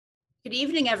Good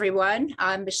evening, everyone.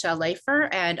 I'm Michelle Leifer,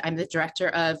 and I'm the director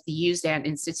of the Usdan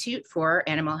Institute for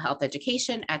Animal Health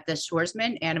Education at the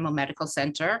Schwarzman Animal Medical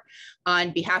Center. On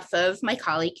behalf of my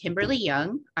colleague, Kimberly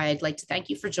Young, I'd like to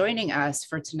thank you for joining us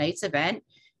for tonight's event,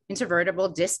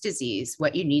 Intervertebral Disc Disease,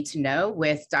 What You Need to Know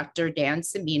with Dr. Dan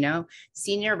Cimino,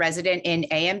 Senior Resident in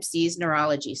AMC's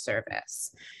Neurology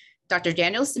Service. Dr.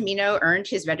 Daniel Cimino earned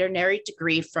his veterinary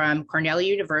degree from Cornell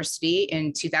University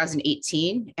in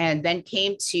 2018 and then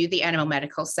came to the Animal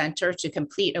Medical Center to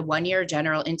complete a one-year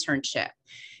general internship.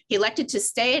 He elected to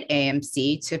stay at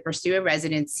AMC to pursue a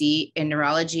residency in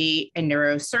neurology and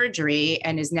neurosurgery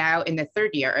and is now in the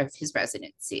third year of his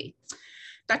residency.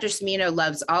 Dr. Cimino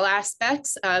loves all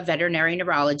aspects of veterinary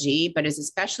neurology, but is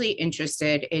especially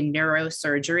interested in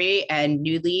neurosurgery and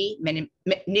new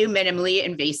minimally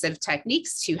invasive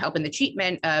techniques to help in the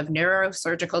treatment of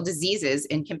neurosurgical diseases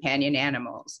in companion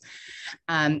animals.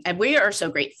 And we are so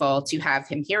grateful to have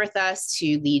him here with us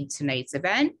to lead tonight's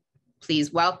event.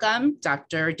 Please welcome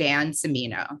Dr. Dan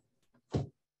Cimino.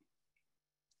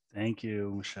 Thank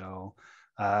you, Michelle.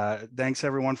 Thanks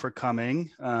everyone for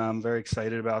coming. I'm very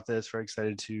excited about this, very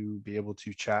excited to be able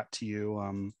to chat to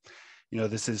you.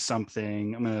 This is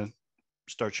something, I'm going to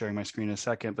start sharing my screen in a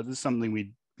second, but this is something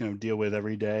we deal with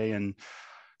every day. And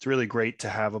it's really great to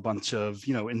have a bunch of,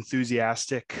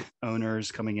 enthusiastic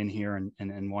owners coming in here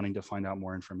and wanting to find out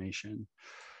more information.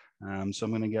 So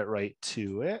I'm going to get right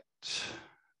to it.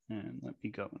 And let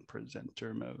me go in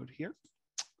presenter mode here.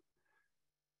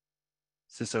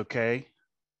 Is this okay,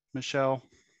 Michelle?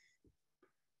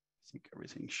 I think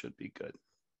everything should be good.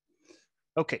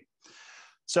 Okay,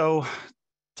 so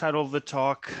title of the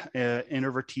talk,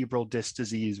 Intervertebral Disc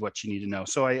Disease, What You Need to Know.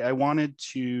 So I wanted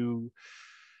to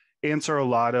answer a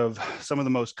lot of some of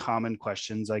the most common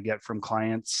questions I get from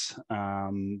clients,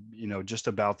 just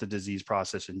about the disease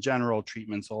process in general,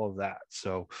 treatments, all of that.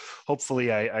 So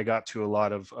hopefully I got to a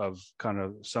lot of kind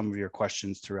of some of your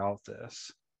questions throughout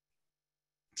this.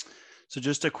 So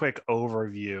just a quick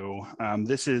overview.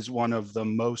 This is one of the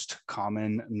most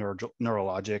common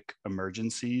neurologic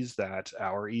emergencies that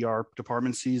our ER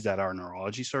department sees, that our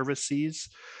neurology service sees.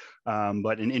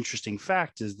 But an interesting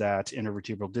fact is that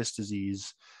intervertebral disc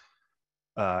disease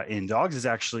in dogs is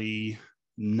actually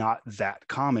not that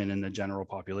common in the general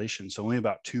population. So only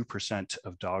about 2%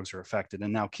 of dogs are affected.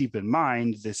 And now keep in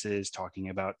mind, this is talking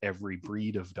about every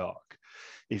breed of dog.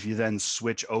 If you then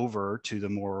switch over to the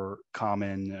more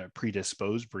common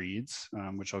predisposed breeds,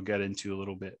 which I'll get into a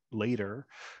little bit later,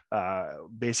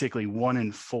 basically 1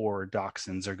 in 4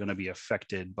 dachshunds are going to be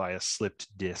affected by a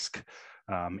slipped disc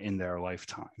in their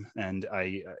lifetime. And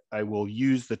I will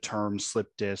use the term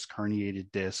slipped disc, herniated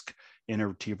disc,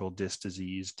 intervertebral disc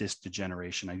disease, disc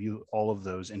degeneration. I view all of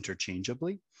those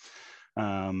interchangeably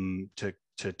to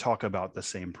talk about the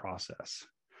same process.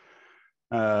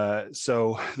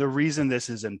 So the reason this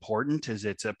is important is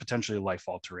it's a potentially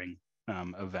life-altering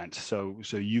event. So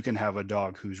you can have a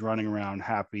dog who's running around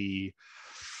happy,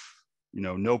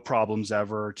 no problems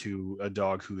ever, to a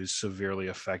dog who is severely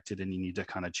affected and you need to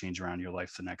kind of change around your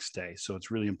life the next day. So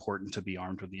it's really important to be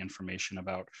armed with the information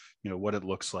about, what it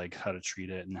looks like, how to treat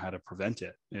it, and how to prevent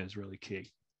it is really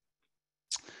key.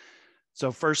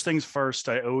 So first things first,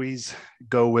 I always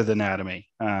go with anatomy.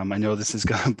 I know this is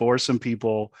going to bore some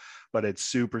people, but it's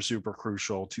super, super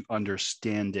crucial to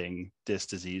understanding disc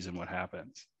disease and what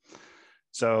happens.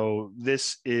 So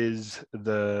this is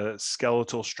the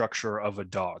skeletal structure of a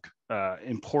dog.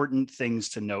 Important things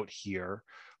to note here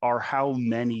are how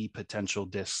many potential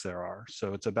discs there are.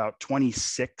 So it's about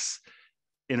 26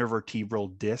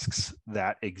 intervertebral discs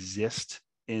that exist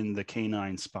in the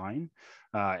canine spine.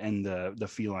 And the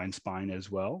feline spine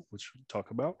as well, which we'll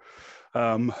talk about.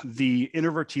 The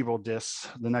intervertebral discs,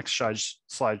 the next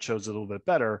slide shows it a little bit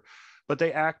better, but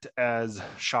they act as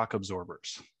shock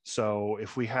absorbers. So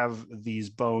if we have these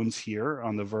bones here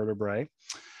on the vertebrae,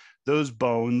 those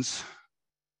bones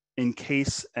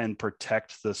encase and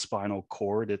protect the spinal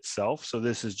cord itself. So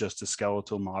this is just a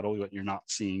skeletal model. What you're not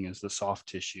seeing is the soft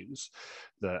tissues,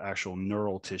 the actual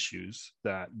neural tissues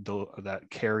that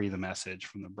carry the message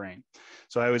from the brain.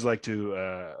 So I always like to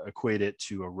equate it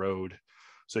to a road.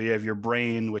 So you have your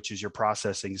brain, which is your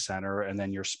processing center, and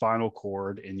then your spinal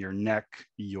cord in your neck,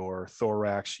 your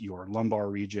thorax, your lumbar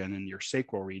region, and your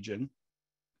sacral region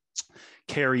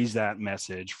carries that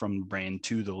message from the brain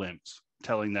to the limbs,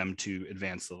 telling them to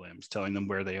advance the limbs, telling them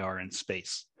where they are in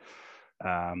space.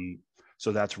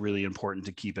 So that's really important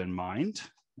to keep in mind.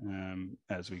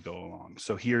 as we go along.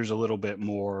 So here's a little bit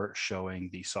more showing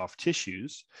the soft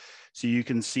tissues. So you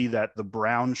can see that the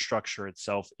brown structure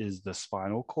itself is the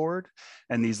spinal cord,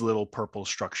 and these little purple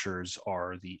structures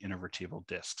are the intervertebral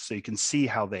discs. So you can see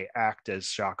how they act as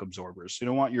shock absorbers. So you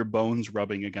don't want your bones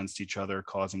rubbing against each other,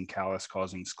 causing callus,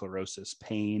 causing sclerosis,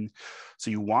 pain.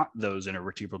 So you want those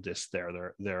intervertebral discs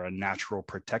there. They're a natural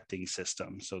protecting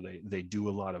system. So they do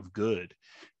a lot of good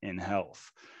in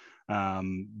health.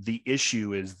 The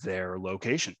issue is their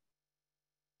location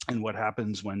and what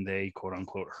happens when they quote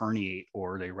unquote herniate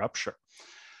or they rupture.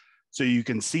 So you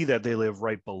can see that they live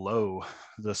right below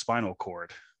the spinal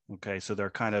cord. Okay, so they're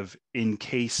kind of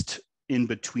encased in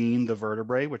between the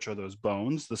vertebrae, which are those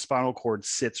bones. The spinal cord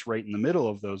sits right in the middle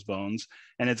of those bones,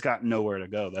 and it's got nowhere to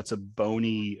go. That's a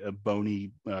bony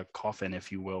coffin,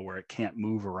 if you will, where it can't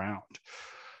move around.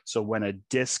 So when a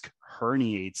disc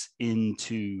herniates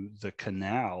into the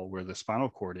canal where the spinal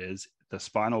cord is, the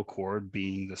spinal cord,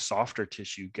 being the softer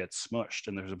tissue, gets smushed,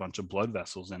 and there's a bunch of blood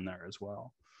vessels in there as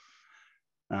well.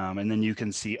 And then you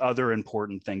can see other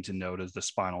important thing to note is the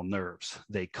spinal nerves.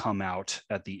 They come out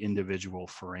at the individual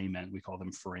foramen. We call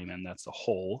them foramen. That's the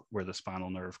hole where the spinal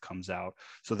nerve comes out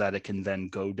so that it can then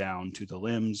go down to the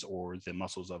limbs or the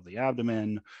muscles of the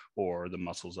abdomen or the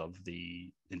muscles of the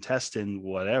intestine,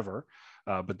 whatever.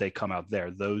 But they come out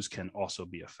there. Those can also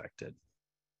be affected.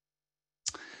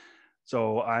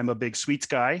 So I'm a big sweets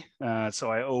guy.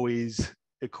 So I always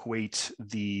equate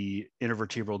the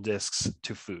intervertebral discs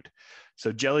to food.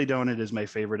 So jelly donut is my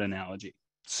favorite analogy.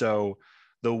 So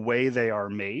the way they are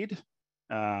made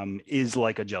is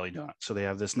like a jelly donut. So they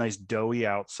have this nice doughy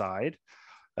outside,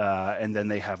 and then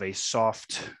they have a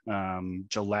soft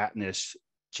gelatinous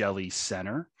jelly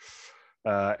center.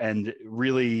 And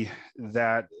really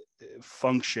that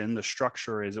function, the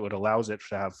structure is what allows it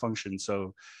to have function.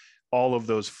 So all of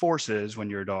those forces, when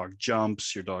your dog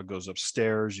jumps, your dog goes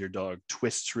upstairs, your dog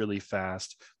twists really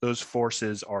fast, those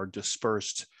forces are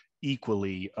dispersed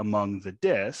equally among the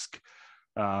disc,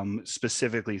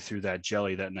 specifically through that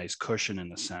jelly, that nice cushion in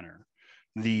the center.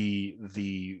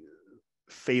 The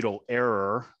fatal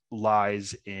error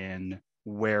lies in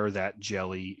where that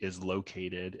jelly is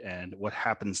located and what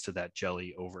happens to that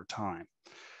jelly over time.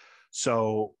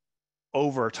 So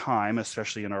over time,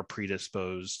 especially in our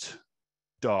predisposed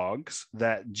dogs,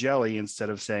 that jelly,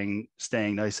 instead of staying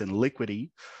nice and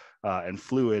liquidy and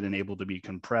fluid and able to be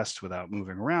compressed without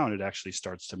moving around, it actually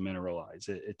starts to mineralize.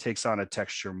 It takes on a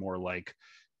texture more like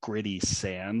gritty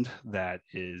sand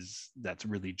that's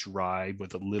really dry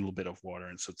with a little bit of water,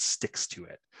 and so it sticks to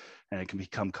it and it can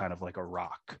become kind of like a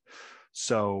rock.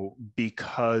 So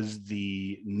because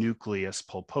the nucleus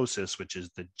pulposus, which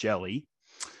is the jelly,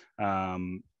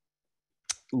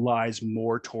 lies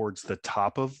more towards the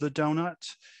top of the donut,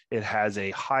 it has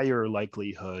a higher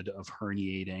likelihood of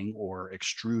herniating or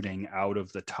extruding out of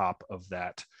the top of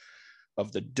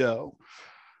the dough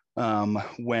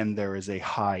when there is a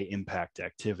high impact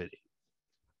activity.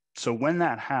 So when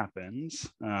that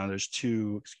happens, there's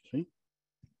two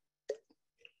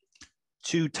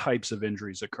types of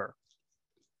injuries occur.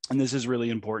 And this is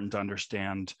really important to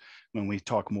understand when we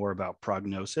talk more about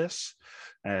prognosis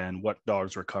and what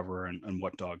dogs recover and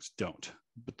what dogs don't.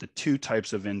 But the two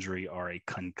types of injury are a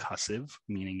concussive,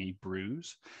 meaning a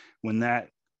bruise. When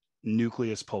that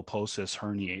nucleus pulposus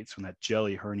herniates, when that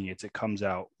jelly herniates, it comes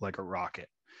out like a rocket.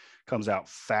 It comes out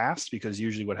fast because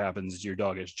usually what happens is your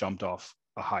dog has jumped off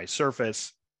a high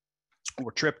surface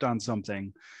or tripped on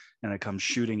something, and it comes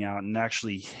shooting out and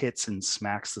actually hits and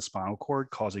smacks the spinal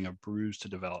cord, causing a bruise to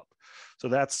develop. So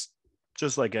that's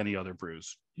just like any other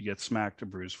bruise. You get smacked, a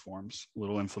bruise forms, a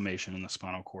little inflammation in the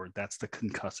spinal cord. That's the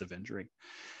concussive injury.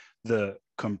 The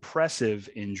compressive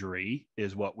injury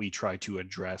is what we try to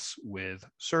address with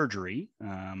surgery,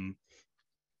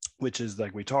 which is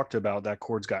like we talked about, that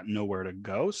cord's got nowhere to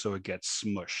go, so it gets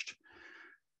smushed.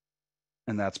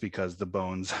 And that's because the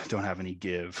bones don't have any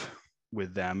give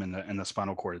with them, and the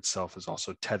spinal cord itself is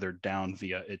also tethered down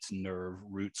via its nerve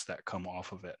roots that come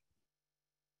off of it.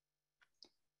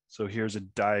 So here's a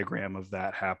diagram of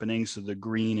that happening. So the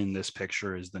green in this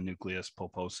picture is the nucleus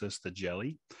pulposus, the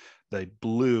jelly. The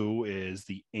blue is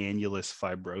the annulus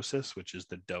fibrosus, which is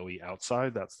the doughy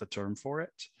outside. That's the term for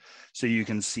it. So you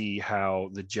can see how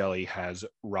the jelly has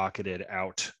rocketed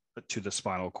out to the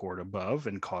spinal cord above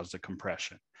and caused a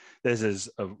compression. This is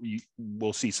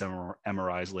we'll see some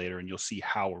MRIs later, and you'll see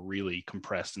how really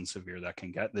compressed and severe that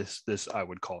can get. This I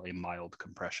would call a mild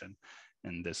compression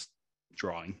in this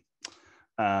drawing.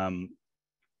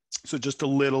 So just a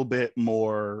little bit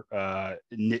more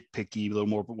nitpicky, a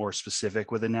little more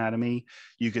specific with anatomy.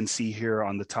 You can see here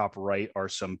on the top right are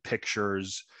some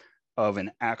pictures of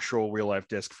an actual real life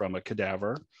disc from a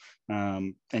cadaver.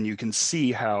 And you can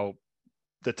see how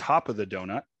the top of the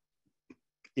donut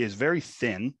is very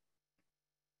thin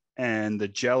and the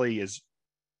jelly is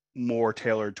more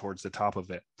tailored towards the top of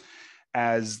it.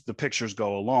 As the pictures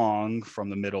go along from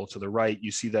the middle to the right,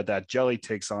 you see that that jelly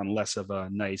takes on less of a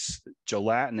nice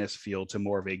gelatinous feel to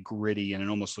more of a gritty, and it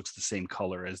almost looks the same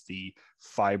color as the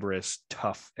fibrous,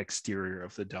 tough exterior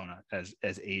of the donut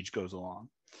as age goes along.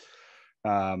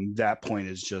 That point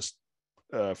is just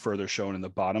further shown in the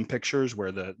bottom pictures,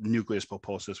 where the nucleus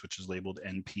pulposus, which is labeled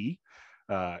NP,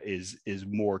 is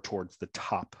more towards the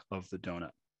top of the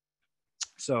donut.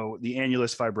 So the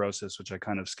annulus fibrosus, which I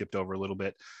kind of skipped over a little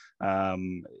bit,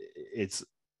 it's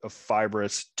a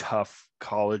fibrous, tough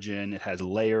collagen. It has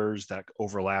layers that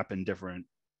overlap in different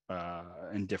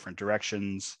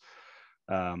directions,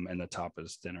 and the top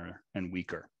is thinner and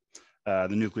weaker. The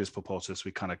nucleus pulposus,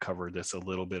 we kind of covered this a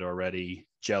little bit already.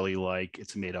 Jelly-like,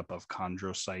 it's made up of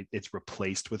chondrocyte. It's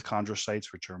replaced with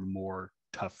chondrocytes, which are more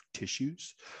tough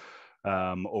tissues.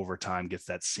 Over time, gets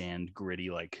that sand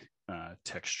gritty-like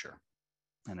texture,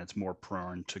 and it's more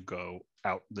prone to go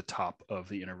out the top of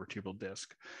the intervertebral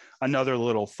disc. Another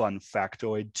little fun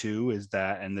factoid too is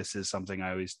that, and this is something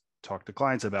I always talk to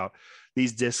clients about,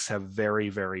 these discs have very,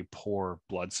 very poor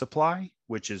blood supply,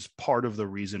 which is part of the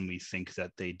reason we think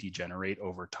that they degenerate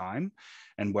over time.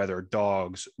 And whether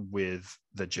dogs with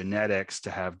the genetics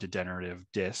to have degenerative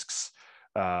discs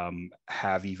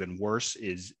have even worse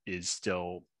is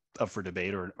still up for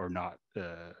debate or not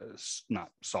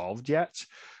solved yet.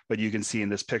 But you can see in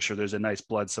this picture, there's a nice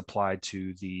blood supply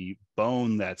to the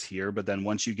bone that's here. But then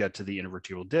once you get to the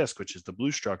intervertebral disc, which is the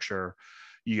blue structure,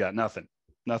 you got nothing.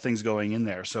 Nothing's going in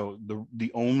there. So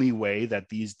the only way that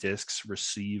these discs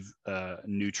receive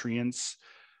nutrients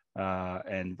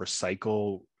and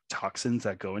recycle toxins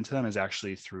that go into them is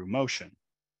actually through motion.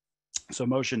 So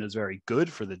motion is very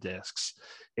good for the discs.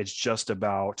 It's just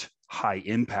about high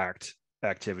impact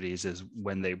activities is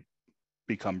when they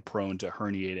become prone to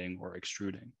herniating or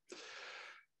extruding.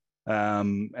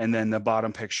 And then the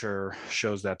bottom picture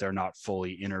shows that they're not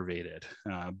fully innervated,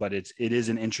 but it is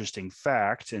an interesting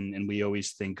fact. And we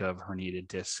always think of herniated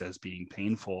discs as being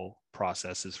painful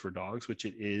processes for dogs, which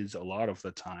it is a lot of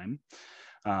the time.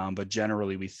 But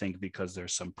generally we think because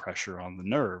there's some pressure on the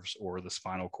nerves or the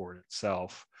spinal cord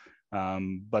itself.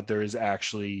 But there is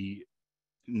actually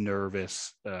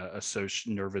nervous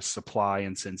supply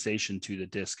and sensation to the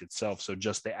disc itself. So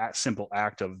just the simple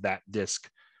act of that disc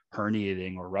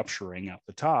herniating or rupturing out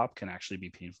the top can actually be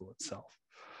painful itself.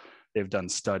 They've done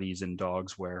studies in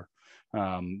dogs where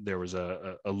there was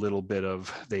a little bit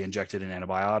of, they injected an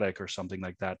antibiotic or something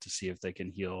like that to see if they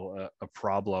can heal a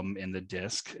problem in the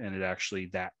disc, and it actually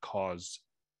that caused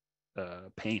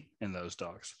pain in those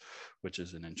dogs, which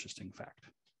is an interesting fact.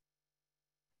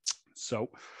 So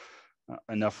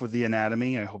enough with the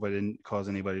anatomy. I hope I didn't cause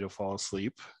anybody to fall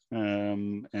asleep.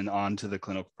 And on to the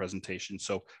clinical presentation.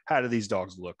 So how do these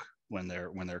dogs look when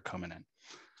they're coming in?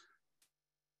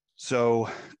 So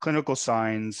clinical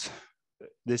signs,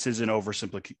 this is an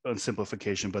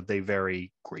oversimplification, but they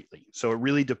vary greatly. So it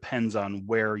really depends on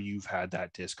where you've had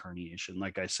that disc herniation.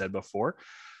 Like I said before,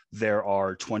 there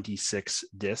are 26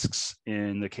 discs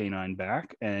in the canine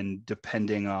back, and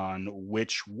depending on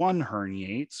which one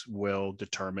herniates will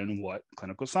determine what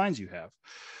clinical signs you have.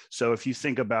 So if you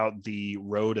think about the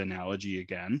road analogy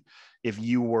again, if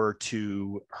you were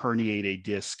to herniate a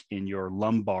disc in your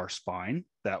lumbar spine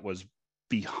that was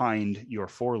behind your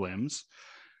forelimbs,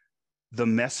 the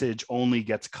message only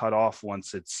gets cut off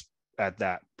once it's at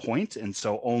that point, and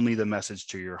so only the message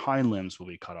to your hind limbs will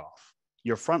be cut off.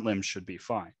 Your front limbs should be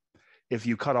fine. If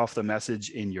you cut off the message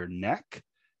in your neck,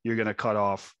 you're going to cut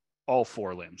off all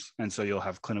four limbs. And so you'll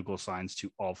have clinical signs to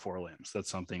all four limbs. That's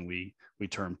something we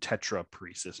term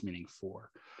tetraparesis, meaning four,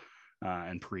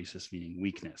 and paresis meaning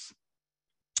weakness.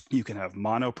 You can have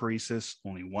monoparesis,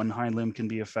 only one hind limb can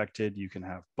be affected. You can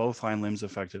have both hind limbs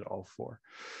affected, all four.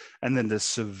 And then the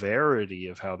severity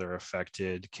of how they're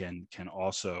affected can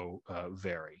also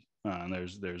vary.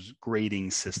 There's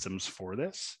grading systems for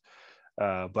this.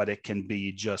 But it can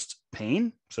be just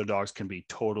pain. So dogs can be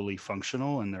totally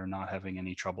functional and they're not having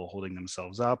any trouble holding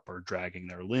themselves up or dragging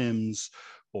their limbs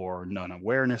or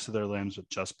non-awareness of their limbs with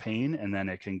just pain. And then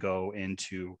it can go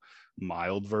into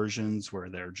mild versions where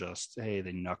they're just, hey,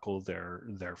 they knuckle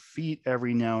their feet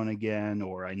every now and again,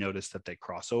 or I notice that they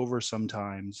cross over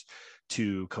sometimes,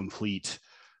 to complete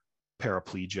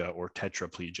paraplegia or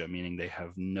tetraplegia, meaning they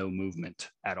have no movement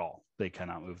at all. They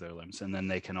cannot move their limbs. And then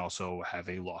they can also have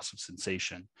a loss of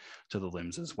sensation to the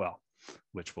limbs as well,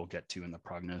 which we'll get to in the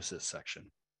prognosis section.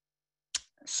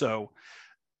 So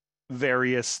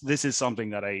this is something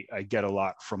that I get a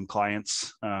lot from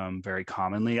clients very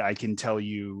commonly. I can tell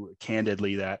you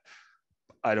candidly that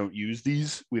I don't use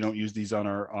these. We don't use these on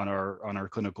our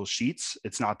clinical sheets.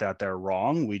 It's not that they're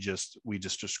wrong. We just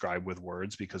describe with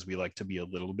words because we like to be a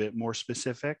little bit more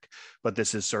specific. But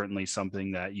this is certainly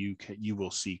something that you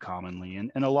will see commonly,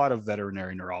 and a lot of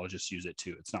veterinary neurologists use it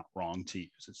too. It's not wrong to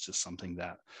use. It's just something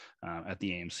that at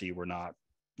the AMC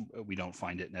we don't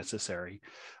find it necessary.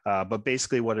 But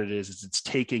basically what it is it's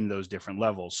taking those different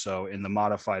levels. So in the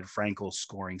modified Frankel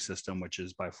scoring system, which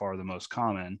is by far the most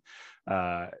common,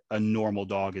 a normal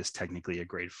dog is technically a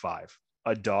grade 5.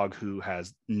 A dog who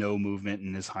has no movement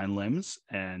in his hind limbs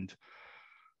and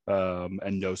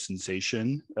no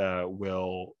sensation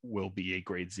will be a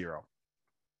grade 0.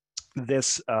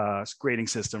 This grading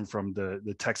system from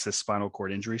the Texas Spinal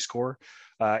Cord Injury Score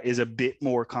is a bit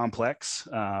more complex.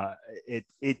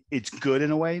 It's good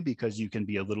in a way because you can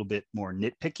be a little bit more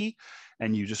nitpicky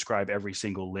and you describe every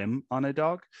single limb on a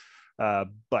dog.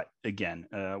 But again,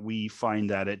 we find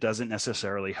that it doesn't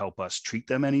necessarily help us treat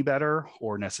them any better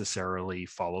or necessarily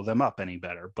follow them up any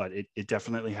better, but it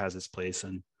definitely has its place.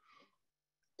 And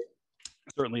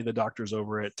certainly the doctors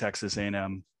over at Texas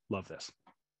A&M love this.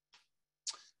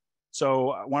 So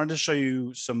I wanted to show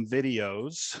you some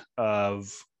videos of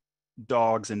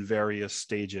dogs in various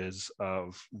stages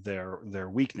of their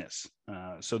weakness.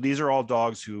 So these are all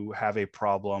dogs who have a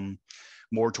problem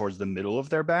more towards the middle of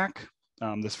their back.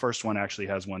 This first one actually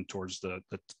has one towards the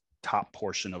top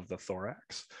portion of the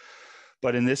thorax.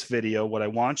 But in this video, what I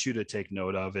want you to take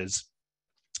note of is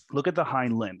look at the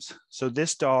hind limbs. So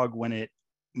this dog, when it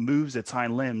moves its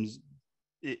hind limbs,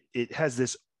 it has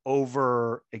this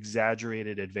over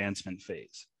exaggerated advancement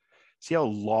phase. See how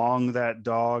long that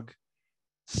dog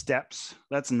steps?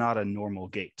 That's not a normal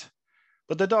gait,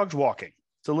 but the dog's walking.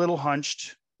 It's a little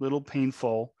hunched, little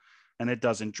painful, and it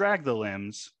doesn't drag the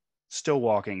limbs, still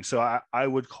walking. So I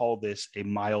would call this a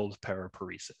mild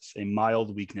paraparesis, a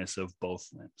mild weakness of both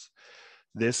limbs.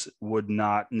 This would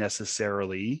not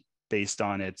necessarily, based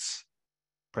on its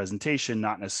presentation,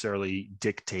 not necessarily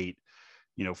dictate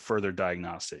further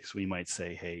diagnostics. We might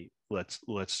say, hey,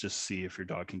 let's just see if your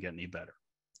dog can get any better,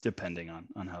 depending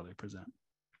on how they present.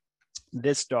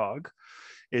 This dog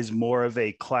is more of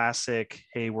a classic,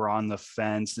 hey, we're on the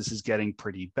fence, this is getting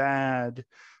pretty bad.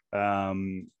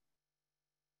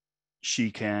 She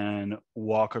can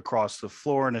walk across the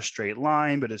floor in a straight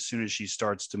line, but as soon as she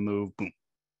starts to move, boom.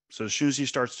 So as soon as she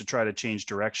starts to try to change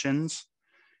directions,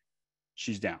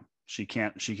 she's down. She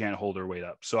can't hold her weight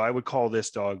up. So I would call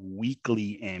this dog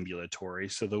weakly ambulatory.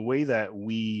 So the way that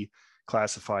we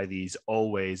classify these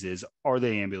always is, are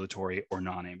they ambulatory or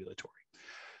non-ambulatory?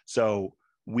 So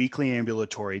weakly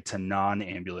ambulatory to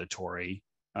non-ambulatory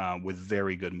with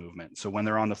very good movement. So when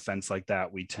they're on the fence like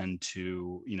that, we tend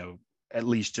to, at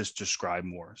least just describe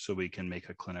more so we can make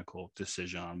a clinical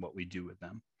decision on what we do with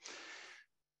them.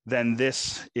 Then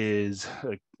this is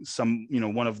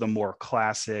one of the more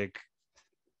classic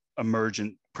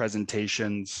emergent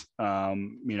presentations.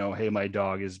 Hey, my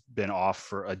dog has been off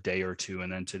for a day or two,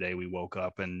 and then today we woke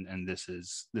up and this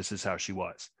is how she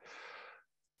was.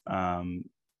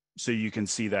 So you can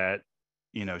see that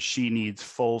she needs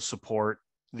full support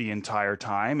the entire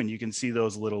time, and you can see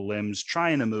those little limbs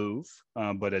trying to move,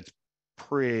 but it's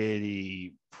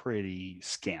pretty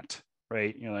scant,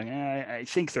 right? You're like, I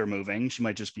think they're moving. She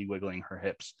might just be wiggling her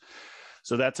hips.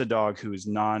 So that's a dog who is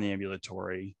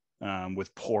non-ambulatory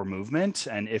with poor movement.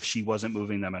 And if she wasn't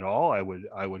moving them at all, I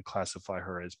would classify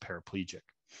her as paraplegic.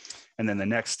 And then the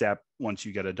next step, once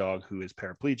you get a dog who is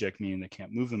paraplegic, meaning they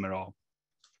can't move them at all,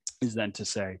 is then to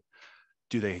say,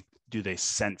 do they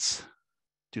sense,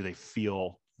 do they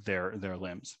feel their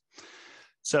limbs?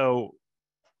 So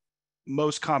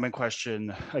most common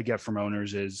question I get from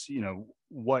owners is,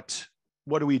 what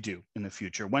do we do in the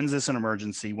future? When's this an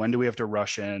emergency? When do we have to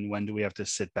rush in? When do we have to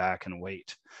sit back and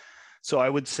wait? So I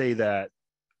would say that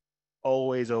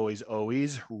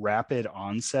always rapid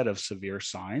onset of severe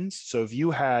signs. So if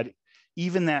you had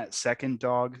even that second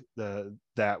dog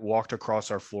that walked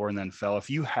across our floor and then fell, if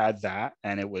you had that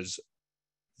and it was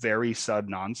very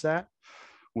sudden onset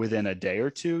within a day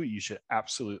or two, you should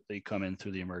absolutely come in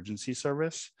through the emergency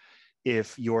service.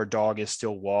 If your dog is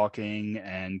still walking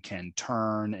and can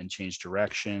turn and change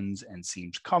directions and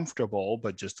seems comfortable,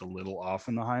 but just a little off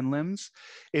in the hind limbs,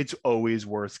 it's always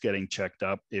worth getting checked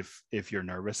up. If you're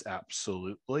nervous,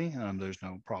 absolutely. There's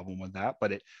no problem with that.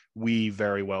 But we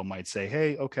very well might say,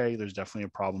 hey, okay, there's definitely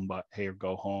a problem, but hey,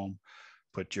 go home,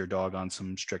 put your dog on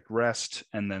some strict rest,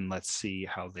 and then let's see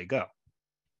how they go.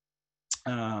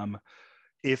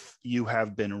 if you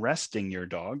have been resting your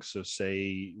dog, so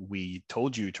say we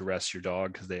told you to rest your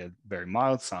dog because they had very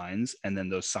mild signs, and then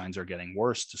those signs are getting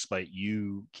worse despite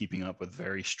you keeping up with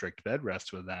very strict bed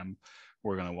rest with them,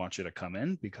 we're going to want you to come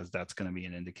in, because that's going to be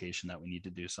an indication that we need to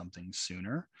do something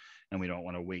sooner, and we don't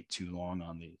want to wait too long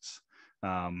on these.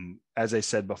 As I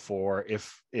said before,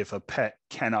 if a pet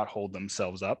cannot hold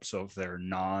themselves up, so if they're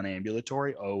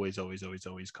non-ambulatory, always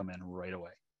come in right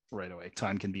away. Right away.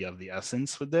 Time can be of the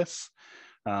essence with this,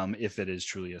 if it is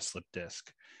truly a slip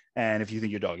disc. And if you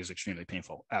think your dog is extremely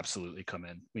painful, absolutely come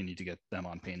in. We need to get them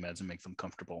on pain meds and make them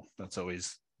comfortable. That's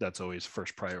always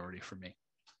first priority for me.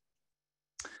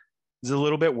 It's a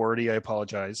little bit wordy, I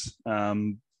apologize.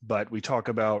 But we talk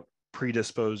about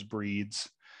predisposed breeds.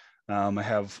 I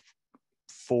have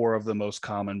 4 of the most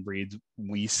common breeds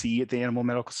we see at the Animal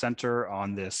Medical Center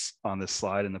on this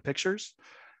slide in the pictures.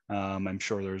 I'm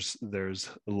sure there's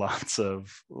lots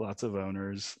of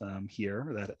owners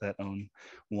here that own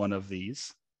one of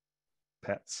these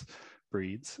pets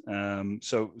breeds.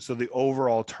 So the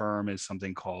overall term is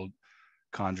something called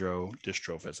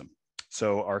chondrodystrophism.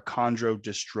 So our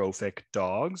chondrodystrophic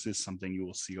dogs is something you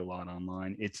will see a lot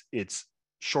online. It's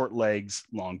short legs,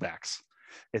 long backs.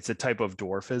 It's a type of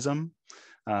dwarfism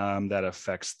that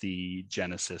affects the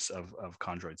genesis of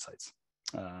chondrocytes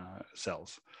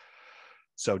cells.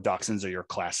 So dachshunds are your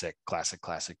classic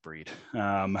breed.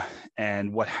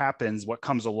 And what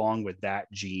comes along with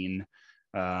that gene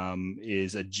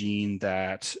is a gene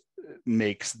that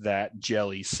makes that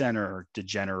jelly center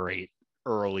degenerate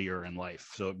earlier in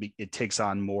life. So it takes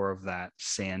on more of that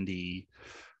sandy,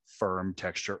 firm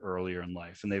texture earlier in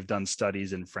life. And they've done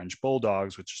studies in French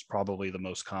bulldogs, which is probably the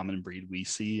most common breed we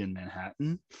see in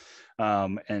Manhattan.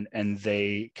 And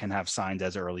they can have signs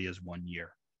as early as 1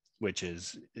 year, which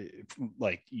is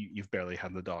like you've barely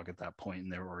had the dog at that point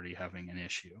and they're already having an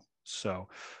issue. So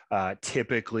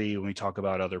typically when we talk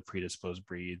about other predisposed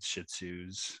breeds, Shih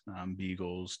Tzus,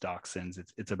 Beagles, Dachshunds,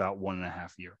 it's about 1.5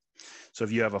 years. So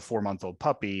if you have a 4-month-old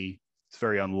puppy, it's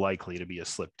very unlikely to be a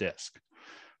slip disc.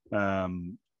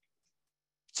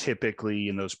 Typically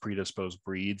in those predisposed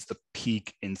breeds, the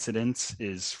peak incidence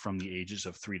is from the ages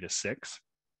of 3 to 6.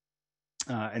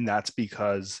 And that's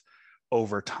because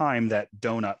over time, that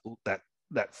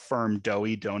firm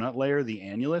doughy donut layer, the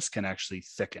annulus, can actually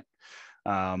thicken.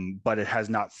 But it has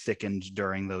not thickened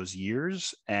during those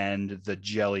years, and the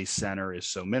jelly center is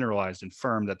so mineralized and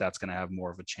firm that that's going to have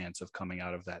more of a chance of coming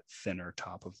out of that thinner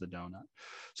top of the donut.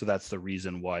 So that's the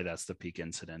reason why that's the peak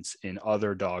incidence. In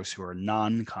other dogs who are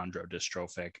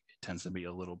non-chondrodystrophic, it tends to be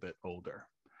a little bit older.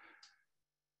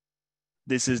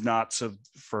 This is not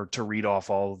to read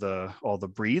off all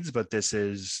the breeds, but this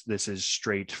is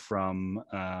straight from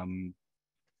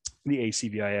the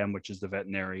ACVIM, which is the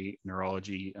Veterinary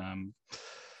Neurology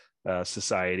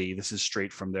Society. This is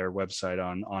straight from their website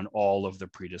on all of the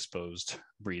predisposed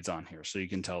breeds on here. So you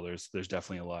can tell there's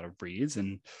definitely a lot of breeds,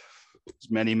 and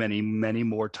many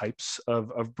more types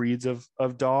of breeds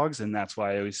of dogs. And that's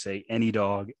why I always say any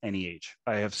dog, any age.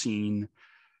 I have seen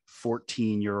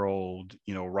 14-year-old,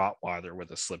 Rottweiler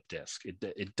with a slip disc.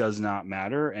 It does not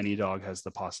matter. Any dog has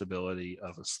the possibility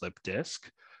of a slip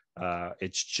disc.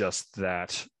 It's just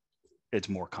that it's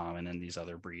more common in these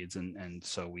other breeds. And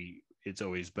so it's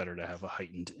always better to have a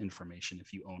heightened information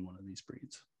if you own one of these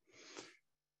breeds.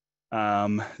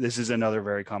 This is another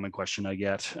very common question I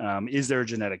get. Is there a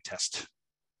genetic test?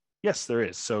 Yes, there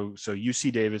is. So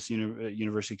UC Davis,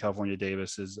 University of California,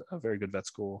 Davis is a very good vet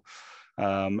school.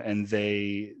 And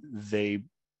they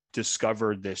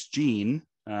discovered this gene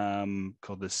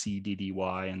called the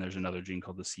CDDY, and there's another gene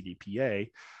called the CDPA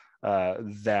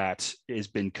that has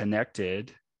been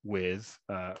connected with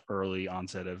early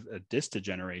onset of disc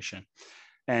degeneration.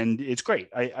 And it's great.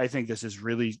 I think this is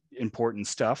really important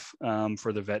stuff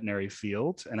for the veterinary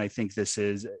field. And I think this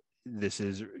is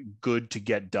good to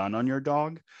get done on your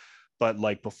dog. But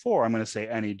like before, I'm going to say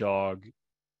any dog,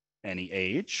 any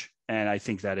age. And I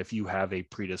think that if you have a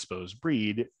predisposed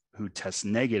breed who tests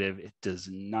negative, it does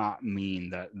not mean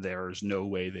that there's no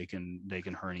way they can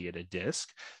herniate a disc.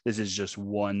 This is just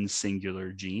one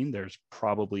singular gene. There's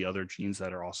probably other genes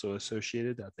that are also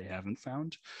associated that they haven't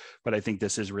found. But I think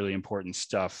this is really important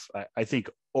stuff. I think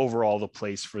overall the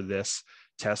place for this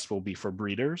test will be for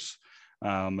breeders,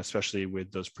 especially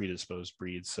with those predisposed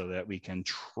breeds, so that we can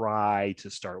try to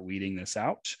start weeding this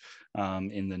out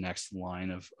in the next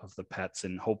line of the pets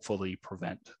and hopefully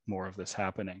prevent more of this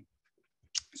happening.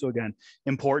 So again,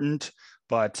 important,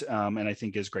 but and I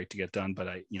think is great to get done, but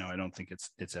I don't think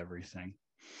it's everything.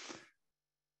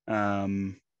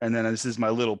 And then this is my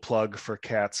little plug for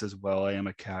cats as well. I am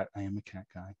a cat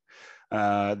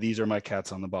guy. These are my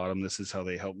cats on the bottom. This is how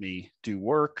they help me do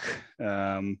work.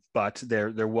 But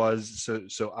there was,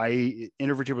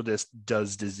 intervertebral disc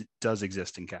does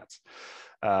exist in cats.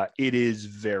 It is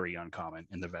very uncommon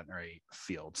in the veterinary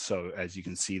field. So as you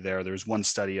can see there's one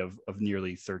study of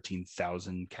nearly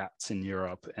 13,000 cats in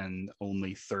Europe, and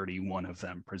only 31 of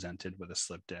them presented with a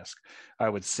slip disc. I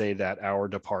would say that our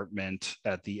department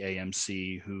at the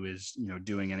AMC, who is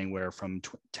doing anywhere from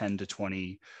 10 to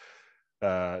 20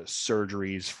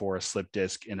 surgeries for a slip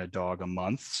disc in a dog a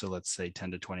month. So let's say 10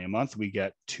 to 20 a month, we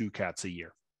get 2 cats a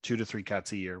year, 2 to 3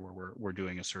 cats a year where we're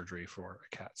doing a surgery for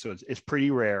a cat. So it's pretty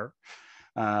rare.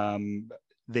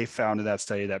 They found in that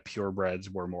study that purebreds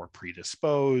were more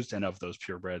predisposed, and of those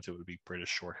purebreds, it would be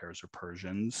British Shorthairs or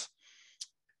Persians.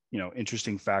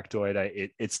 Interesting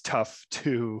factoid. It's tough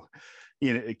to,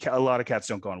 a lot of cats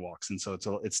don't go on walks, and so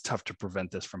it's tough to prevent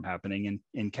this from happening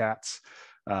in cats.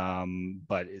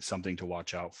 But it's something to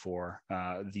watch out for.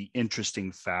 The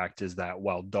interesting fact is that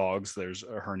while dogs, there's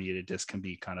a herniated disc can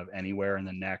be kind of anywhere in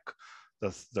the neck,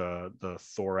 the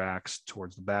thorax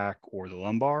towards the back, or the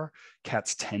lumbar,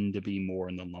 cats tend to be more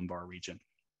in the lumbar region.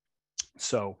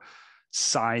 So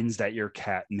signs that your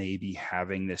cat may be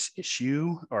having this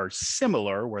issue are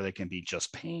similar, where they can be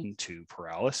just pain to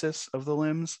paralysis of the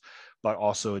limbs, but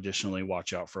also additionally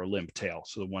watch out for a limp tail.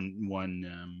 So the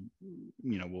one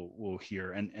we'll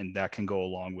hear, and that can go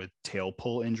along with tail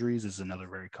pull injuries, is another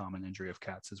very common injury of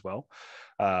cats as well.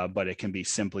 But it can be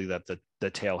simply that the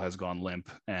tail has gone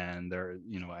limp, and they're,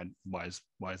 why is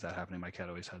that happening? My cat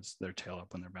always has their tail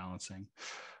up when they're balancing.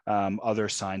 Other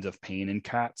signs of pain in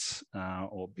cats,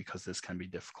 because this can be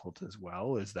difficult as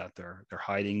well, is that they're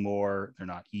hiding more, they're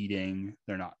not eating,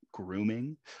 they're not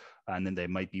grooming, and then they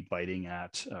might be biting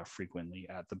frequently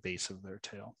at the base of their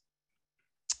tail.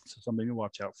 So something to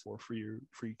watch out for your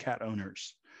cat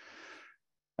owners.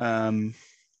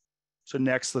 So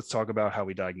next, let's talk about how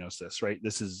we diagnose this. Right,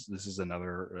 this is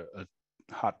another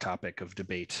hot topic of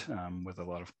debate with a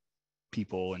lot of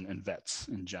people and vets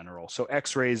in general. So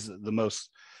X-rays,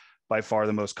 by far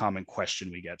the most common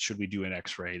question we get. Should we do an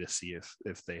X-ray to see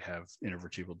if they have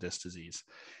intervertebral disc disease?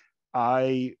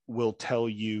 I will tell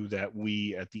you that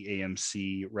we at the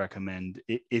AMC recommend,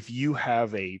 if you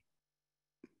have a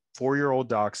 4-year-old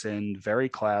dachshund, very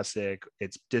classic,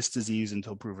 it's disc disease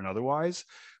until proven otherwise,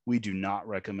 we do not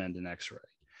recommend an X-ray.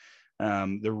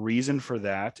 The reason for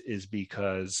that is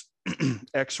because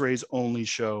X-rays only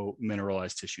show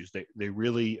mineralized tissues. They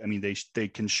really, they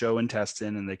can show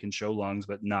intestine and they can show lungs,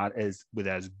 but not with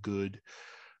as good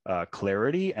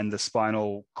clarity. And the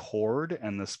spinal cord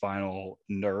and the spinal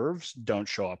nerves don't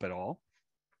show up at all.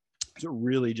 So it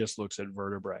really just looks at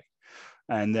vertebrae.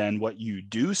 And then what you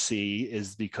do see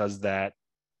is, because that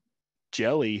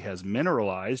jelly has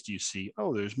mineralized, you see,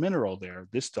 oh, there's mineral there.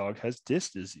 This dog has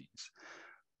disc disease.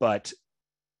 But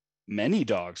many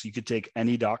dogs, you could take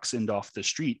any dachshund off the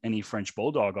street, any French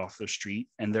bulldog off the street,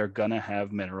 and they're going to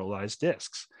have mineralized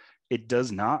discs. It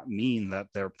does not mean that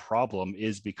their problem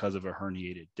is because of a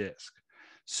herniated disc.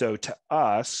 So to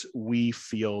us, we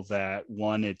feel that,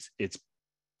 one, it's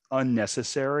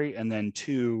unnecessary, and then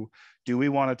two, do we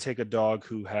want to take a dog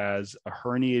who has a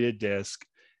herniated disc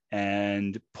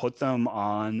and put them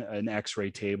on an X-ray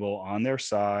table on their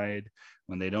side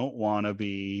when they don't want to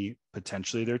be?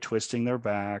 Potentially they're twisting their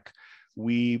back.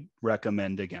 We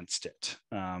recommend against it,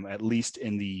 at least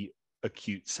in the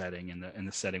acute setting, in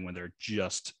the setting when they're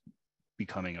just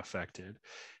becoming affected.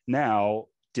 Now,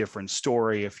 different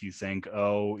story if you think,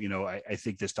 oh, I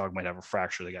think this dog might have a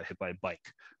fracture, they got hit by a bike,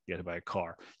 they got hit by a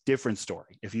car. Different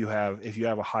story. If you have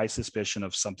a high suspicion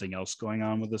of something else going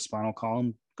on with the spinal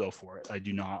column, go for it. I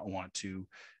do not want to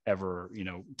ever,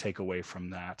 take away from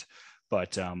that.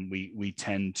 But we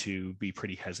tend to be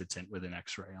pretty hesitant with an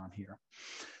X-ray on here.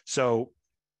 So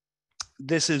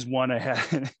this is one I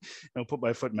had, I'll put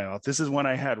my foot in my mouth. This is one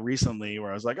I had recently where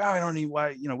I was like, oh,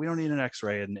 we don't need an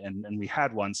X-ray. And we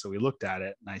had one. So we looked at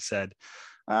it and I said,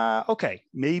 okay,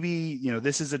 maybe,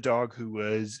 this is a dog who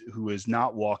is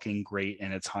not walking great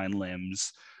in its hind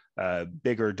limbs,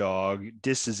 bigger dog.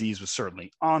 Disc disease was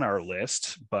certainly on our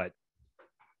list, but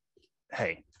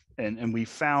hey, and we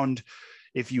found,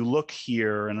 if you look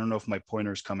here, and I don't know if my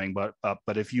pointer's coming but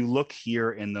if you look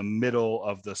here in the middle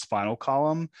of the spinal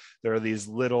column, there are these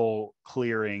little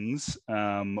clearings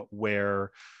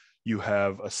where you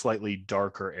have a slightly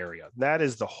darker area. That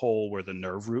is the hole where the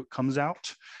nerve root comes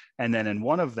out. And then in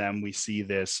one of them, we see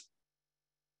this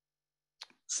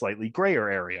slightly grayer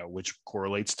area, which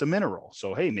correlates to mineral.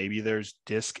 So, hey, maybe there's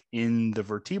disc in the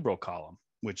vertebral column,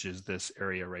 which is this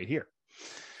area right here.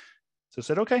 So I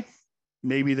said, okay,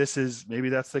 maybe that's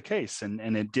the case.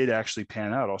 And it did actually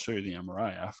pan out. I'll show you the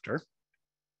MRI after.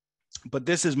 But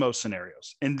this is most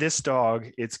scenarios. In this dog,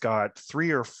 it's got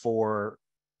 3 or 4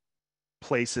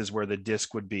 places where the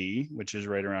disc would be, which is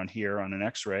right around here on an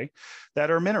x-ray, that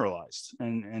are mineralized.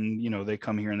 And they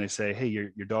come here and they say, hey,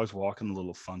 your dog's walking a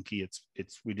little funky.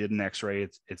 We did an x-ray,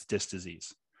 it's disc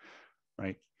disease,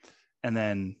 right? And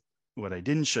then what I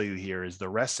didn't show you here is the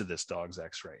rest of this dog's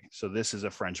x-ray. So this is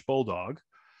a French bulldog.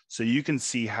 So you can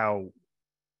see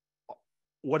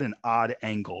what an odd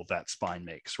angle that spine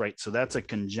makes, right? So that's a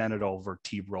congenital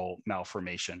vertebral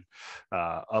malformation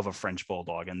of a French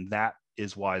bulldog. And that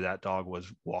is why that dog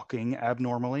was walking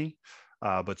abnormally,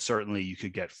 but certainly you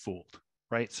could get fooled,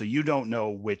 right? So you don't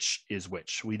know which is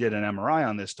which. We did an MRI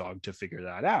on this dog to figure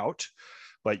that out,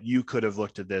 but you could have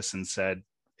looked at this and said,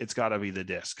 it's got to be the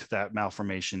disc. That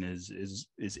malformation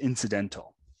is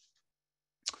incidental.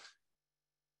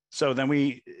 So then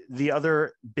the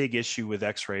other big issue with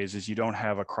x-rays is you don't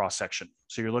have a cross section.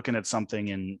 So you're looking at something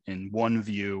in one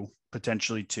view,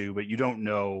 potentially 2, but you don't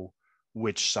know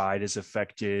which side is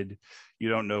affected. You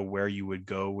don't know where you would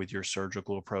go with your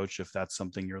surgical approach if that's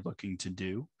something you're looking to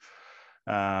do.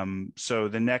 So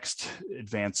the next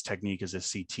advanced technique is a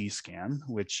CT scan,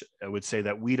 which I would say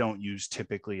that we don't use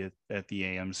typically at the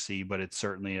AMC, but it's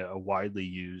certainly a widely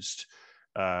used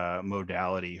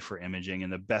modality for imaging.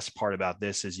 And the best part about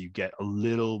this is you get a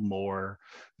little more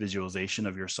visualization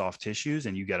of your soft tissues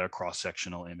and you get a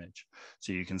cross-sectional image.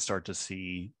 So you can start to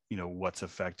see, what's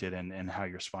affected and how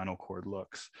your spinal cord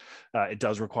looks. It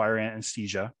does require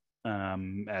anesthesia,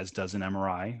 as does an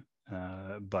MRI,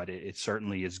 but it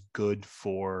certainly is good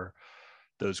for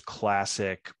those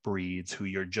classic breeds who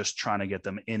you're just trying to get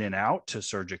them in and out to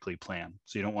surgically plan.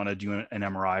 So you don't want to do an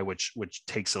MRI, which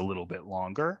takes a little bit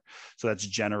longer. So that's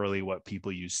generally what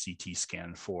people use CT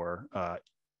scan for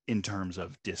in terms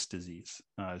of disc disease,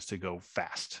 is to go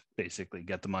fast, basically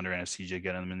get them under anesthesia,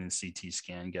 get them in the CT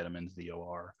scan, get them into the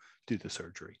OR, do the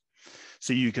surgery.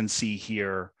 So you can see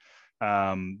here,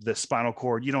 the spinal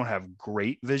cord, you don't have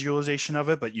great visualization of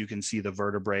it, but you can see the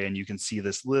vertebrae and you can see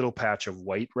this little patch of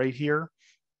white right here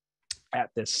at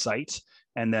this site.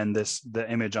 And then the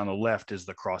image on the left is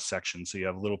the cross section. So you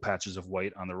have little patches of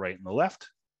white on the right and the left.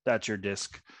 That's your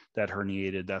disc that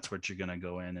herniated. That's what you're going to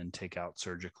go in and take out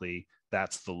surgically.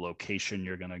 That's the location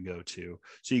you're going to go to.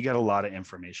 So you get a lot of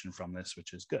information from this,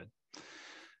 which is good.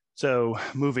 So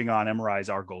moving on, MRI is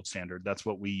our gold standard. That's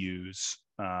what we use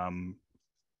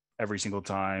every single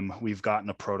time. We've gotten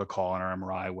a protocol in our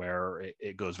MRI where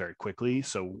it goes very quickly.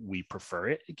 So we prefer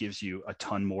it. It gives you a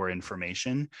ton more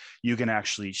information. You can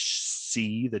actually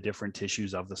see the different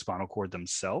tissues of the spinal cord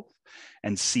themselves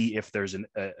and see if there's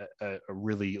a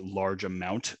really large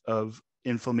amount of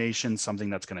inflammation,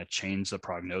 something that's going to change the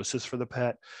prognosis for the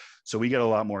pet. So we get a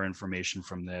lot more information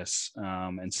from this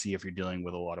and see if you're dealing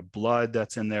with a lot of blood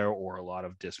that's in there or a lot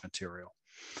of disc material.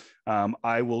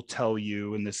 I will tell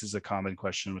you, and this is a common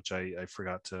question, which I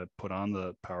forgot to put on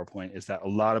the PowerPoint, is that a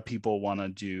lot of people want to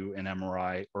do an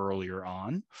MRI earlier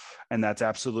on. And that's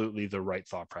absolutely the right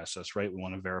thought process, right? We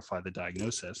want to verify the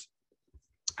diagnosis.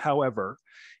 However,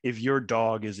 if your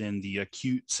dog is in the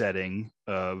acute setting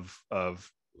of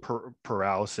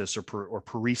paralysis or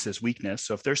paresis weakness,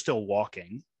 so if they're still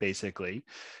walking, basically,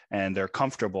 and they're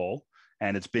comfortable,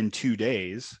 and it's been 2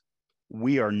 days,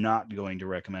 we are not going to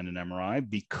recommend an MRI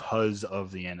because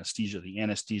of the anesthesia. The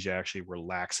anesthesia actually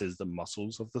relaxes the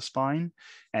muscles of the spine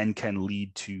and can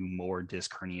lead to more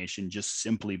disc herniation just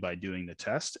simply by doing the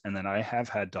test. And then I have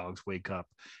had dogs wake up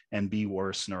and be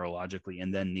worse neurologically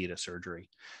and then need a surgery.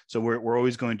 So we're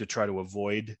always going to try to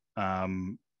avoid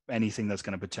anything that's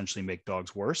going to potentially make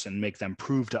dogs worse and make them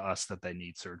prove to us that they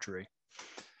need surgery.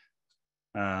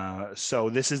 So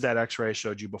this is that X-ray I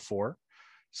showed you before.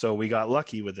 So we got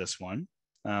lucky with this one,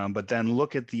 but then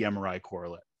look at the MRI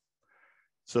correlate.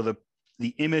 So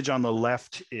the image on the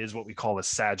left is what we call a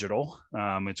sagittal.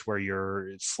 It's where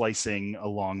you're slicing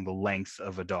along the length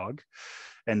of a dog.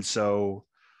 And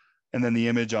then the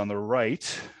image on the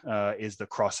right is the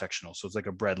cross-sectional. So it's like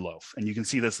a bread loaf. And you can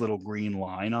see this little green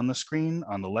line on the screen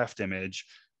on the left image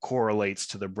correlates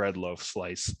to the bread loaf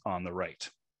slice on the right.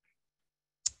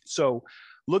 So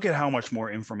look at how much more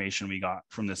information we got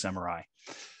from this MRI.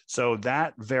 So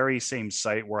that very same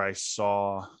site where I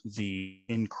saw the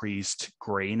increased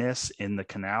grayness in the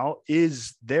canal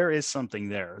there is something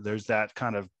there. There's that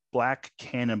kind of black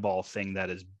cannonball thing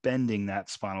that is bending that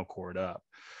spinal cord up.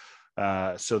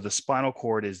 So the spinal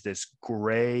cord is this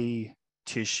gray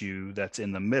tissue that's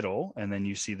in the middle, and then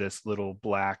you see this little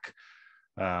black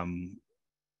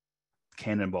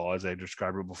cannonball, as I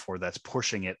described it before, that's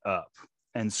pushing it up.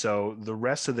 And so the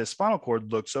rest of this spinal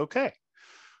cord looks okay.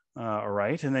 All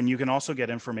right, and then you can also get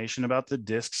information about the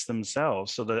discs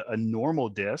themselves. So a normal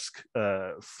disc,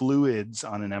 fluids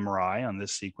on an MRI on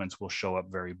this sequence will show up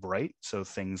very bright. So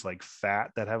things like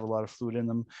fat that have a lot of fluid in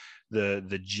them,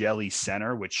 the jelly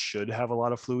center, which should have a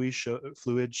lot of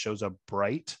fluid, shows up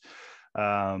bright.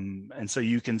 And so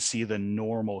you can see the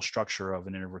normal structure of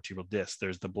an intervertebral disc.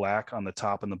 There's the black on the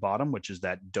top and the bottom, which is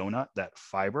that donut, that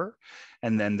fiber.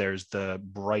 And then there's the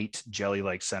bright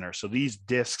jelly-like center. So these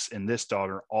discs in this dog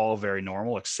are all very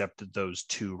normal, except those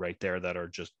two right there that are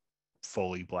just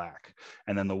fully black.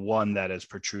 And then the one that is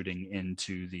protruding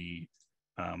into the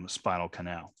spinal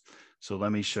canal. So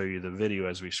let me show you the video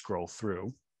as we scroll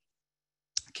through.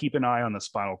 Keep an eye on the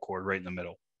spinal cord right in the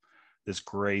middle. This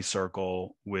gray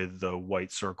circle with the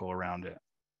white circle around it.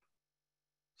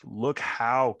 So look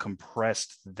how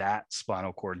compressed that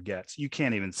spinal cord gets. You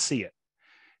can't even see it.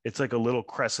 It's like a little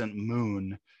crescent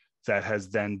moon that has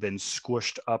then been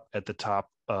squished up at the top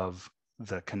of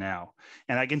the canal.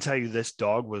 And I can tell you this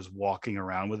dog was walking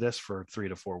around with this for 3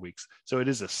 to 4 weeks. So it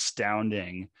is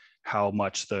astounding how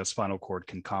much the spinal cord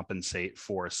can compensate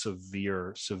for a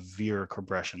severe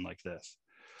compression like this.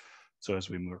 So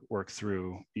as we work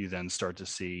through, you then start to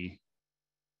see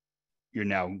you're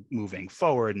now moving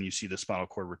forward and you see the spinal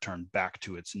cord return back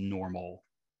to its normal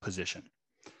position.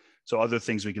 So other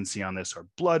things we can see on this are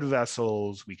blood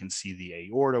vessels. We can see the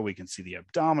aorta. We can see the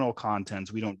abdominal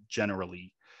contents. We don't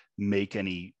generally make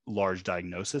any large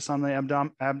diagnosis on the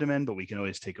abdomen, but we can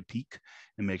always take a peek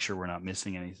and make sure we're not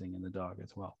missing anything in the dog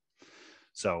as well.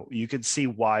 So you can see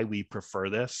why we prefer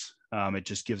this. It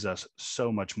just gives us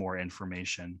so much more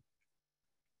information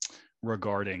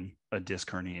regarding a disc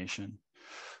herniation.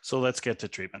 So let's get to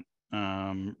treatment,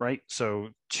 right? So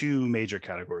 2 major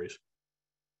categories.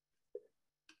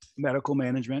 Medical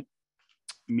management,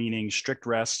 meaning strict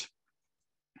rest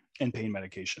and pain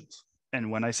medications.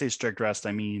 And when I say strict rest,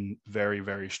 I mean very,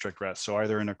 very strict rest. So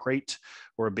either in a crate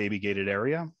or a baby gated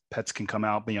area, pets can come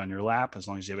out, be on your lap as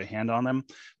long as you have a hand on them.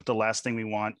 But the last thing we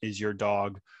want is your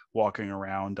dog walking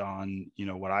around on,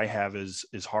 what I have is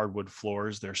hardwood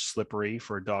floors. They're slippery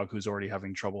for a dog who's already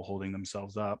having trouble holding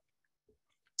themselves up.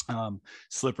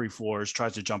 Slippery floors,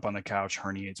 tries to jump on the couch,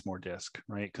 herniates more disc,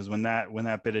 right? Because when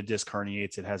that bit of disc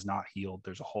herniates, it has not healed.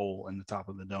 There's a hole in the top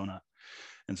of the donut.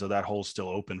 And so that hole's still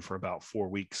open for about 4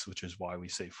 weeks, which is why we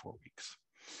say 4 weeks.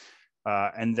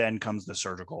 And then comes the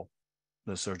surgical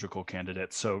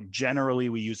candidate. So generally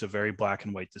we use a very black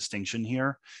and white distinction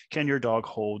here. Can your dog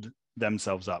hold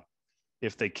themselves up?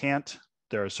 If they can't,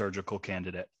 they're a surgical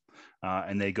candidate,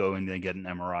 and they go and they get an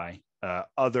MRI.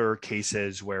 Other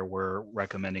cases where we're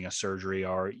recommending a surgery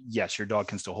are, yes, your dog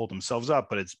can still hold themselves up,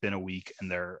 but it's been a week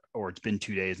or it's been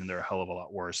 2 days and they're a hell of a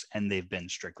lot worse and they've been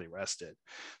strictly rested.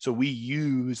 So we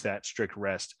use that strict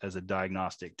rest as a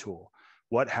diagnostic tool.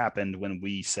 What happened when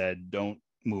we said, don't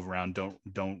move around,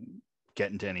 don't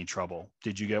get into any trouble?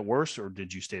 Did you get worse or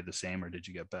did you stay the same or did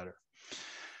you get better?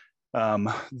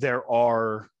 There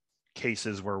are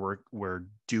cases where we're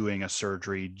doing a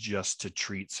surgery just to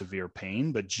treat severe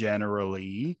pain, but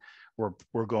generally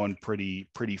we're going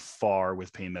pretty far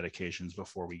with pain medications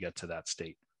before we get to that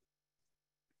state.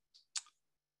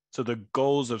 So the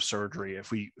goals of surgery,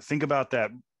 if we think about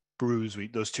that bruise,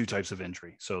 those 2 types of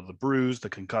injury. So the bruise, the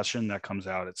concussion that comes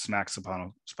out, it smacks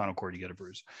the spinal cord, you get a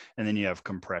bruise. And then you have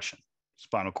compression.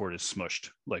 Spinal cord is smushed,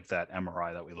 like that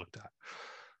MRI that we looked at.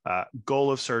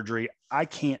 Goal of surgery, I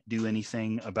can't do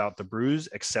anything about the bruise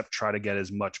except try to get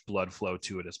as much blood flow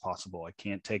to it as possible. I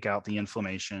can't take out the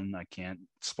inflammation. I can't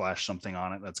splash something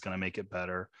on it that's going to make it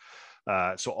better.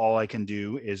 So all I can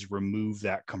do is remove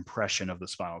that compression of the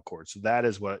spinal cord. So that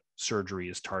is what surgery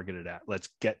is targeted at. Let's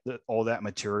get all that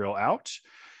material out,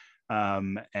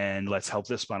 and let's help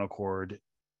the spinal cord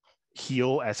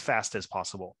heal as fast as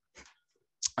possible.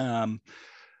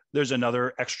 There's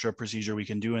another extra procedure we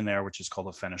can do in there, which is called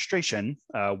a fenestration,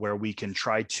 where we can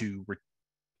try to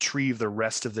retrieve the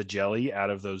rest of the jelly out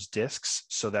of those discs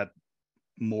so that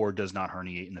more does not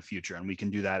herniate in the future. And we can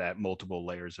do that at multiple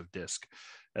layers of disc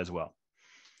as well.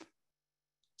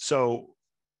 So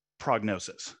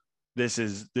prognosis. This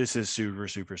is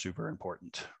super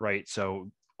important, right?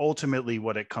 So ultimately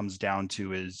what it comes down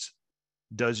to is,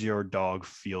 does your dog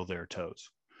feel their toes?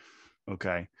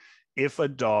 Okay. If a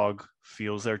dog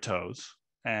feels their toes,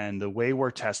 and the way we're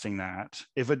testing that,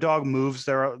 if a dog moves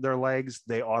their legs,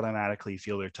 they automatically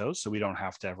feel their toes. So we don't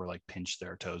have to ever like pinch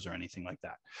their toes or anything like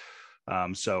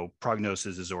that. So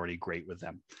prognosis is already great with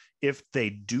them. If they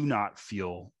do not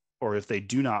feel, or if they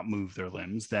do not move their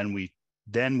limbs, then we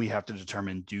have to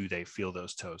determine, do they feel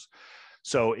those toes?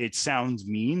 So it sounds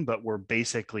mean, but we're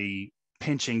basically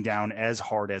pinching down as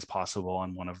hard as possible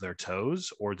on one of their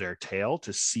toes or their tail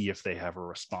to see if they have a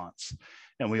response.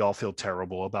 And we all feel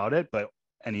terrible about it, but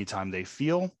anytime they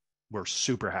feel, we're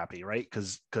super happy, right?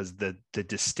 Because the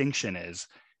distinction is,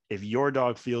 if your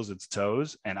dog feels its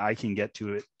toes and I can get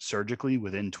to it surgically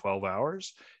within 12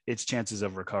 hours, its chances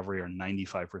of recovery are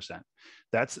 95%.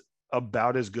 That's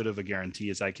about as good of a guarantee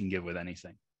as I can give with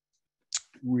anything.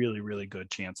 Really, really good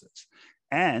chances.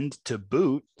 And to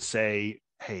boot, say,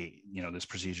 hey, this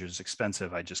procedure is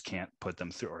expensive, I just can't put them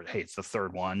through, or hey, it's the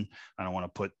third one, I don't want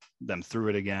to put them through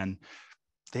it again.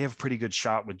 They have a pretty good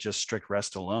shot with just strict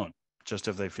rest alone, just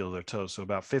if they feel their toes. So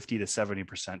about 50 to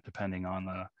 70%, depending on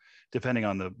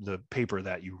the paper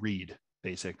that you read,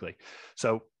 basically.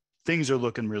 So things are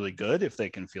looking really good if they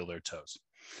can feel their toes.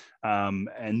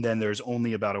 And then there's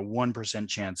only about a 1%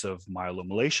 chance of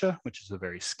myelomalacia, which is a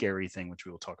very scary thing, which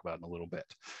we will talk about in a little bit.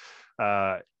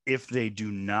 If they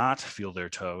do not feel their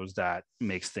toes, that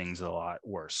makes things a lot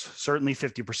worse. Certainly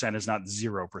 50% is not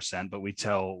 0%, but we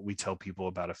tell people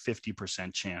about a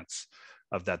 50% chance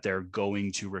of that they're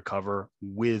going to recover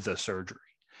with a surgery.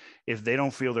 If they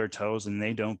don't feel their toes and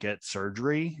they don't get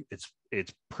surgery, it's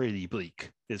pretty bleak.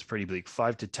 It's pretty bleak.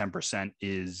 5 to 10%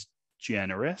 is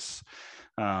generous.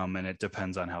 And it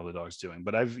depends on how the dog's doing.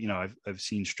 But I've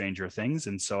seen stranger things.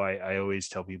 And so I always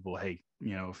tell people, hey,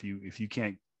 if you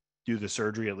can't do the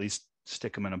surgery, at least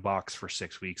stick them in a box for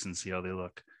 6 weeks and see how they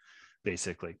look,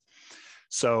 basically.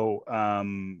 So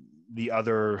the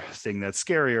other thing that's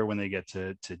scarier when they get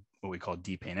to what we call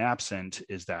deep pain absent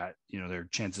is that, their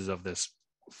chances of this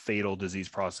fatal disease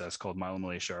process called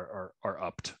myelomalacia are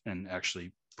upped and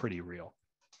actually pretty real.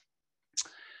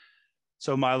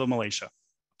 So myelomalacia.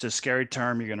 It's a scary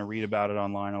term. You're going to read about it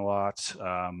online a lot.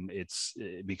 It's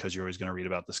because you're always going to read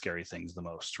about the scary things the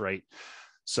most, right?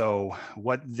 So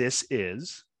what this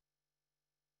is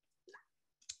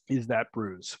that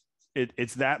bruise.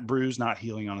 It's that bruise not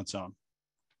healing on its own.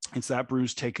 It's that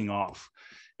bruise taking off.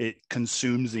 It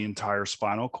consumes the entire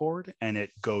spinal cord, and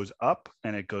it goes up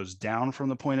and it goes down from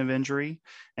the point of injury,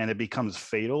 and it becomes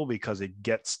fatal because it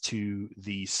gets to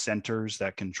the centers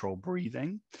that control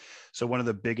breathing. So one of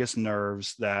the biggest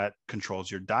nerves that controls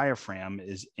your diaphragm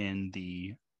is in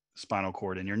the spinal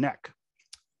cord in your neck.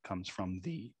 It comes from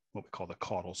what we call the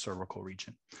caudal cervical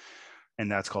region,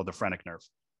 and that's called the phrenic nerve.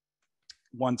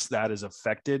 Once that is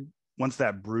affected, once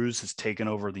that bruise has taken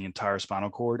over the entire spinal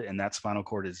cord and that spinal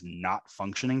cord is not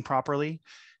functioning properly,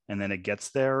 and then it gets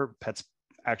there, pets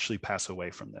actually pass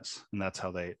away from this. And that's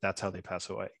how they pass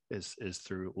away is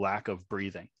through lack of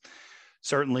breathing.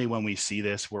 Certainly when we see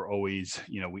this, we're always,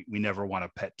 we never want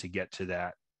a pet to get to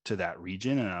that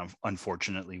region. And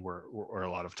unfortunately, we're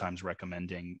a lot of times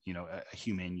recommending, a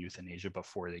humane euthanasia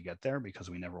before they get there,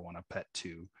 because we never want a pet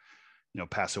to,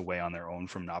 pass away on their own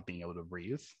from not being able to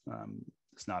breathe.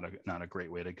 It's not a great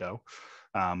way to go.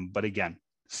 But again,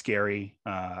 scary.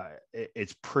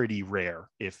 It's pretty rare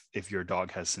if your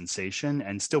dog has sensation,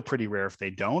 and still pretty rare if they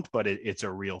don't, but it's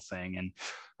a real thing.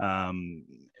 And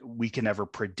we can never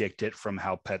predict it from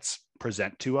how pets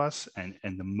present to us. And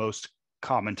the most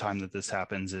common time that this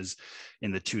happens is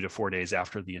in the 2 to 4 days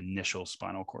after the initial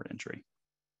spinal cord injury.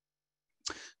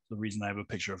 The reason I have a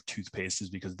picture of toothpaste is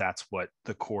because that's what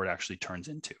the cord actually turns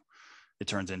into. It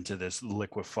turns into this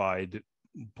liquefied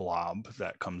blob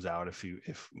that comes out. If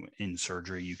in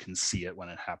surgery, you can see it when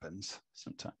it happens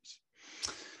sometimes.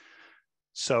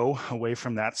 So away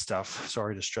from that stuff,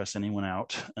 sorry to stress anyone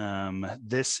out.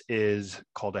 This is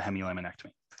called a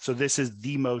hemilaminectomy. So this is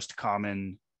the most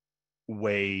common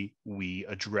way we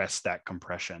address that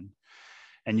compression.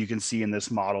 And you can see in this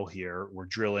model here, we're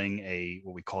drilling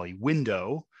what we call a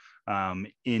window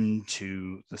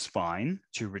into the spine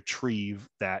to retrieve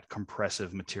that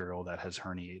compressive material that has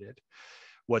herniated.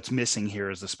 What's missing here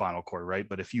is the spinal cord, right?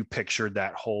 But if you pictured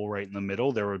that hole right in the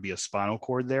middle, there would be a spinal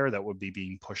cord there that would be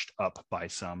being pushed up by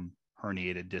some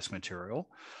herniated disc material.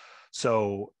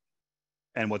 So,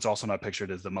 and what's also not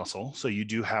pictured is the muscle. So you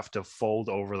do have to fold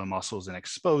over the muscles and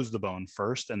expose the bone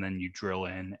first, and then you drill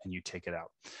in and you take it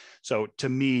out. So to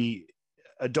me,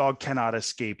 a dog cannot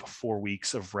escape 4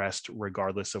 weeks of rest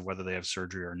regardless of whether they have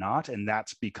surgery or not. And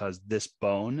that's because this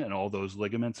bone and all those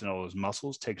ligaments and all those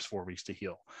muscles takes 4 weeks to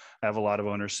heal. I have a lot of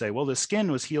owners say, well, the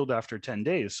skin was healed after 10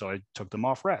 days, so I took them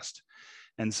off rest.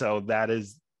 And so that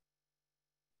is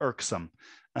irksome.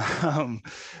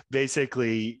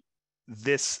 Basically,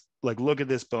 look at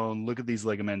this bone, look at these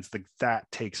ligaments,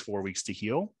 that takes 4 weeks to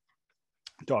heal.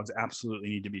 Dogs absolutely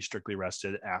need to be strictly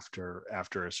rested after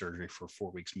a surgery for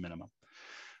 4 weeks minimum.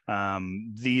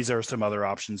 These are some other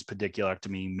options: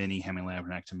 pediculectomy, mini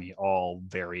hemilaminectomy, all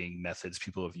varying methods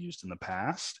people have used in the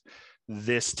past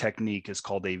This technique is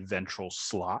called a ventral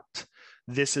slot.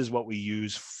 This is what we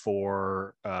use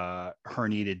for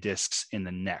herniated discs in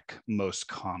the neck most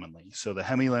commonly. So the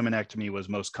hemilaminectomy was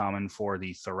most common for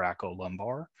the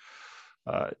thoracolumbar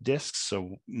discs,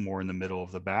 so more in the middle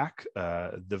of the back.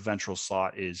 The ventral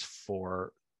slot is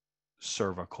for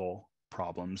cervical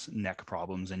problems, neck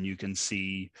problems, and you can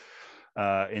see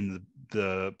in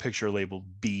the picture labeled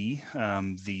B,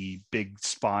 the big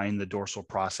spine, the dorsal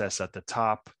process at the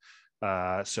top.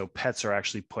 So pets are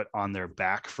actually put on their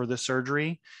back for the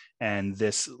surgery. And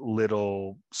this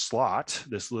little slot,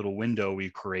 this little window we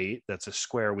create, that's a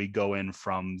square, we go in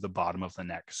from the bottom of the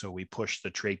neck. So we push the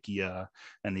trachea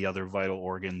and the other vital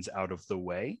organs out of the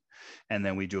way. And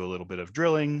then we do a little bit of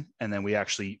drilling. And then we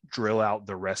actually drill out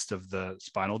the rest of the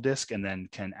spinal disc and then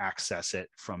can access it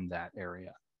from that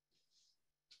area.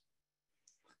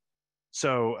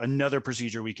 So another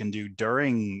procedure we can do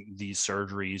during these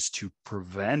surgeries to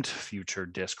prevent future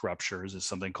disc ruptures is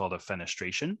something called a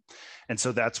fenestration. And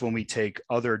so that's when we take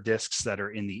other discs that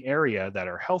are in the area that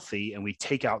are healthy and we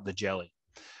take out the jelly.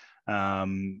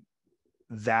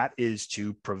 That is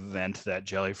to prevent that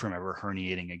jelly from ever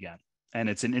herniating again. And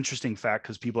it's an interesting fact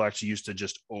because people actually used to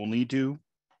just only do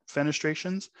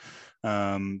fenestrations.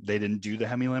 They didn't do the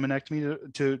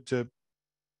hemilaminectomy to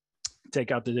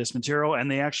take out the disc material,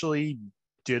 and they actually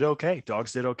did okay.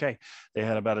 Dogs did okay. They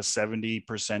had about a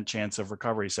 70% chance of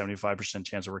recovery, 75%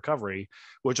 chance of recovery,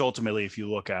 which ultimately, if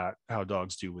you look at how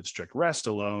dogs do with strict rest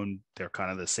alone, they're kind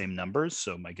of the same numbers.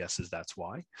 So my guess is that's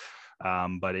why.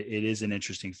 But it is an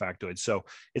interesting factoid. So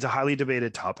it's a highly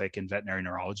debated topic in veterinary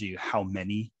neurology, how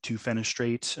many to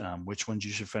fenestrate, which ones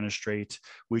you should fenestrate.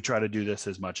 We try to do this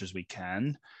as much as we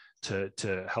can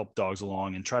to help dogs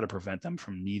along and try to prevent them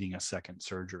from needing a second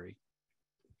surgery.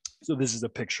 So this is a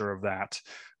picture of that.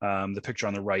 The picture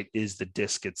on the right is the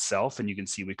disc itself. And you can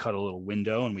see we cut a little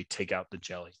window and we take out the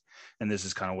jelly. And this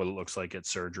is kind of what it looks like at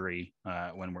surgery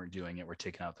when we're doing it. We're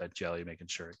taking out that jelly, making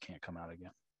sure it can't come out again.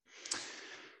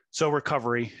 So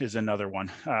recovery is another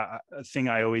one. A thing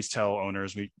I always tell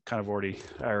owners, I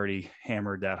already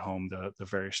hammered that home, the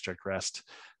very strict rest.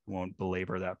 Won't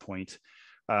belabor that point.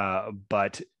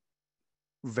 But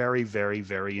very, very,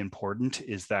 very important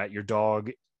is that your dog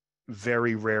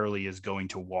very rarely is going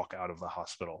to walk out of the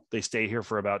hospital. They stay here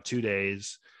for about 2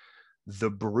 days. The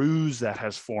bruise that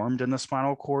has formed in the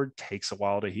spinal cord takes a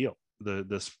while to heal.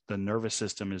 The nervous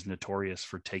system is notorious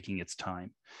for taking its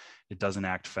time. It doesn't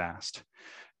act fast.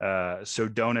 So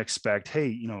don't expect,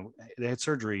 hey, they had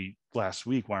surgery last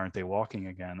week. Why aren't they walking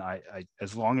again?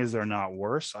 As long as they're not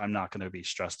worse, I'm not going to be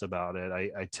stressed about it.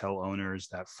 I tell owners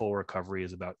that full recovery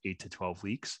is about 8 to 12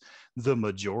 weeks. The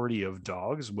majority of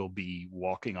dogs will be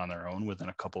walking on their own within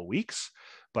a couple of weeks,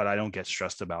 but I don't get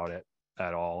stressed about it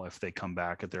at all if they come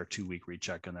back at their 2-week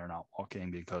recheck and they're not walking,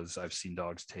 because I've seen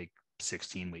dogs take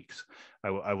 16 weeks.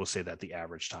 I will say that the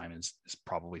average time is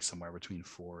probably somewhere between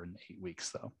 4 and 8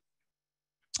 weeks though.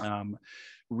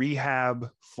 Rehab,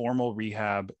 formal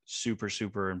rehab, super,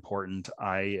 super important.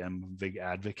 I am a big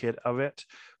advocate of it,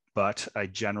 but I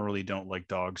generally don't like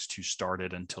dogs to start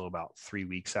it until about 3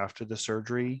 weeks after the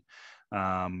surgery.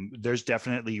 There's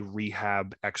definitely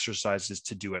rehab exercises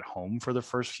to do at home for the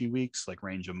first few weeks, like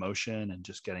range of motion and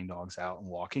just getting dogs out and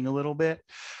walking a little bit.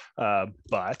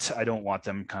 But I don't want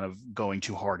them kind of going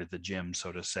too hard at the gym,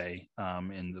 so to say,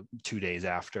 in the 2 days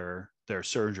after their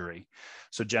surgery.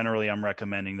 So generally, I'm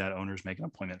recommending that owners make an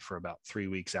appointment for about 3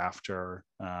 weeks after.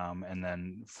 And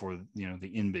then for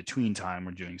the in-between time,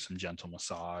 we're doing some gentle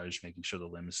massage, making sure the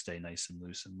limbs stay nice and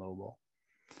loose and mobile.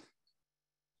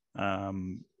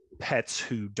 Pets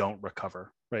who don't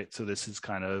recover, right? So this is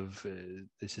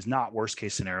this is not worst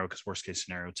case scenario, because worst case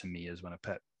scenario to me is when a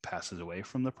pet passes away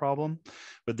from the problem,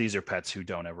 but these are pets who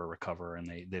don't ever recover and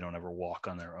they don't ever walk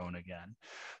on their own again.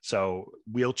 So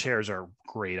wheelchairs are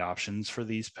great options for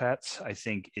these pets. I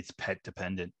think it's pet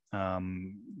dependent.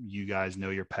 You guys know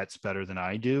your pets better than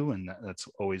I do, and that's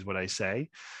always what I say.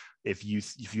 If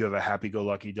you have a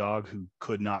happy-go-lucky dog who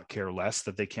could not care less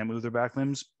that they can't move their back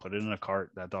limbs, put it in a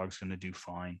cart. That dog's going to do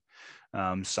fine.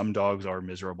 Some dogs are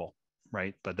miserable,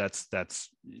 right? But that's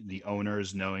the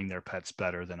owners knowing their pets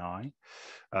better than I.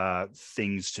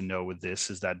 Things to know with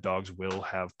this is that dogs will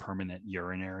have permanent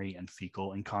urinary and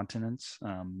fecal incontinence.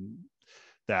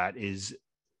 That is,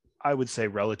 I would say,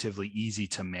 relatively easy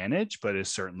to manage, but is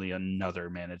certainly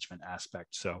another management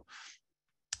aspect. So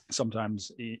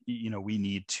sometimes, we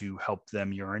need to help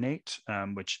them urinate,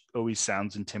 which always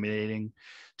sounds intimidating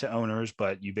to owners,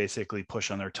 but you basically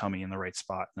push on their tummy in the right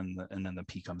spot and then the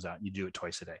pee comes out. You do it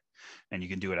twice a day, and you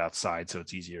can do it outside, so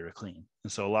it's easier to clean.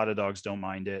 And so a lot of dogs don't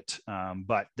mind it,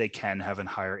 but they can have a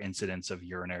higher incidence of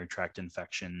urinary tract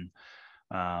infection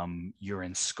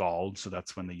urine scald. So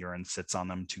that's when the urine sits on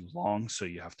them too long. So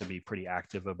you have to be pretty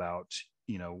active about,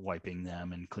 wiping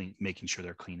them and making sure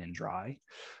they're clean and dry.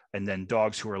 And then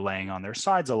dogs who are laying on their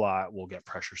sides a lot will get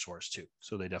pressure sores too.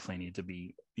 So they definitely need to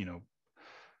be,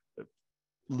 a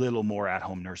little more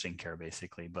at-home nursing care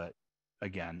basically. But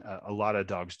again, a lot of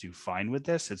dogs do fine with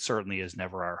this. It certainly is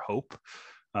never our hope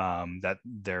that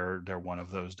they're one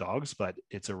of those dogs, but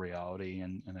it's a reality.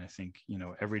 And I think,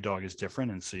 every dog is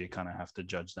different. And so you kind of have to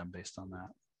judge them based on that.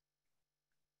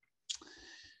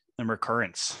 And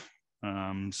recurrence.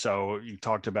 So you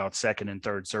talked about second and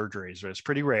third surgeries. It's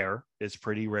pretty rare.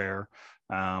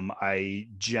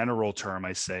 General term,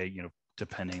 I say,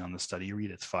 depending on the study you read,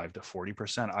 it's 5 to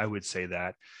 40%. I would say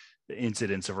that the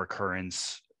incidence of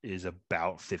recurrence is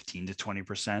about 15 to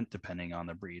 20%, depending on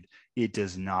the breed. It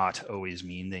does not always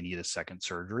mean they need a second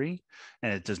surgery.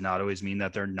 And it does not always mean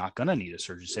that they're not going to need a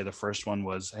surgery. Say the first one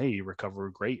was, hey, he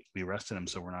recovered great. We rested him,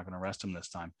 so we're not going to rest him this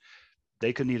time.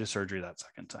 They could need a surgery that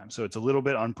second time. So it's a little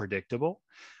bit unpredictable,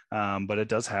 but it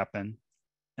does happen.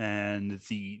 And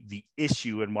the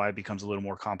issue and why it becomes a little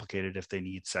more complicated if they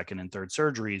need second and third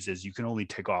surgeries is you can only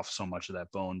take off so much of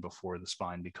that bone before the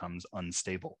spine becomes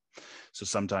unstable. So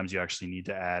sometimes you actually need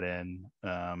to add in,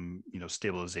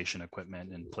 stabilization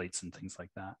equipment and plates and things like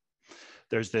that.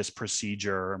 There's this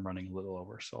procedure, I'm running a little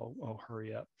over, so I'll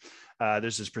hurry up.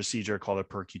 There's this procedure called a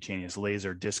percutaneous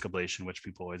laser disc ablation, which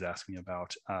people always ask me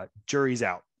about. Jury's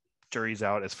out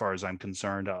as far as I'm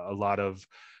concerned. A lot of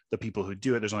the people who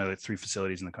do it, there's only like 3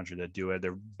 facilities in the country that do it.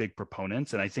 They're big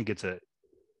proponents. And I think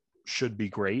should be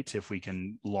great if we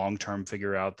can long-term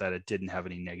figure out that it didn't have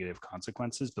any negative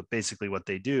consequences. But basically what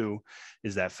they do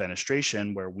is that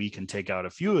fenestration where we can take out a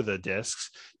few of the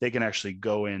discs, they can actually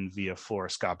go in via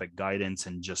fluoroscopic guidance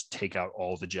and just take out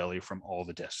all the jelly from all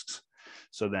the discs.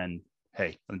 So then,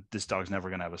 hey, this dog's never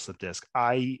going to have a slip disc.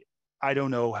 I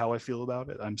don't know how I feel about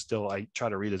it. I try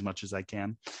to read as much as I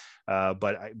can.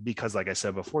 Because like I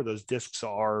said before, those discs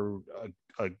are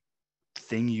a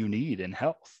thing you need in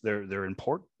health. They're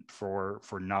important for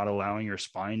not allowing your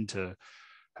spine to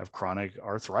have chronic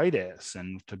arthritis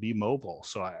and to be mobile.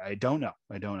 So I don't know,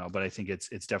 but I think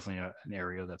it's definitely an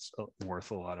area that's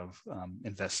worth a lot of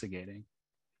investigating.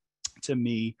 To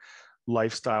me,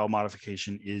 lifestyle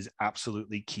modification is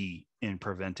absolutely key in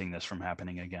preventing this from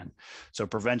happening again. So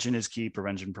prevention is key.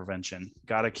 Prevention.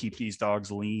 Got to keep these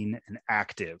dogs lean and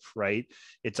active, right?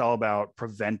 It's all about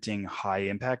preventing high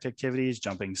impact activities,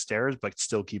 jumping stairs, but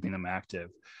still keeping them active.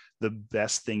 The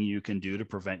best thing you can do to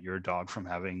prevent your dog from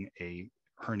having a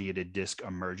herniated disc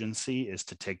emergency is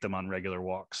to take them on regular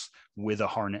walks with a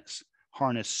harness.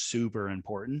 Harness super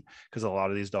important because a lot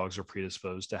of these dogs are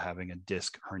predisposed to having a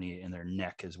disc hernia in their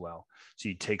neck as well. So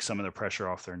you take some of the pressure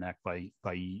off their neck by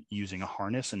using a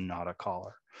harness and not a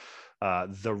collar.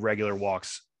 The regular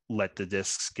walks let the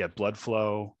discs get blood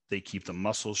flow. They keep the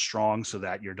muscles strong so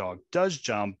that your dog does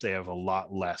jump. They have a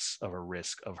lot less of a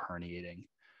risk of herniating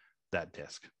that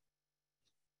disc.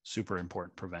 Super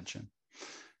important prevention.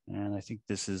 And I think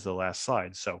this is the last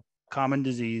slide. So common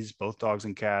disease, both dogs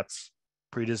and cats.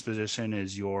 Predisposition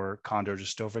is your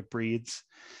chondrodystrophic breeds,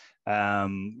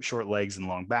 short legs and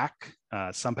long back.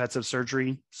 Some pets have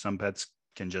surgery. Some pets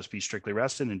can just be strictly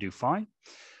rested and do fine.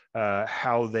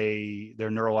 How their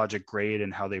neurologic grade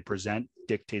and how they present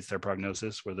dictates their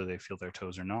prognosis, whether they feel their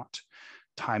toes or not.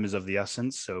 Time is of the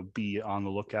essence, so be on the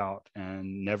lookout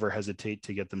and never hesitate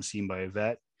to get them seen by a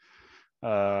vet.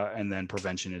 And then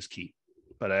prevention is key.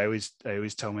 But I always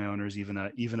tell my owners, even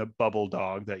a bubble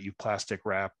dog that you plastic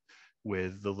wrap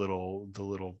with the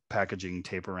little packaging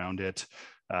tape around it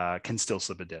can still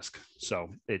slip a disc. So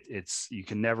it's you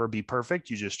can never be perfect.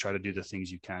 You just try to do the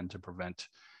things you can to prevent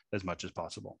as much as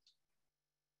possible.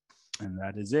 And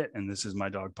that is it. And this is my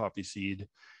dog Poppy Seed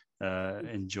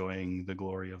enjoying the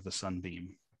glory of the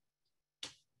sunbeam.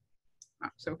 Oh,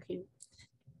 so cute.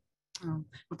 Well,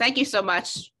 thank you so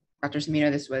much, Dr.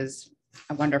 Cimino. This was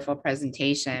a wonderful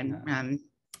presentation. Yeah.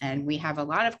 And we have a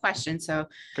lot of questions, so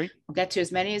Great. We'll get to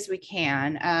as many as we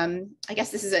can. I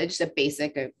guess this is just a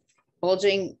basic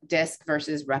bulging disc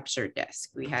versus ruptured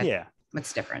disc.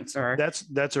 What's the difference? Or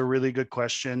that's a really good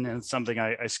question, and it's something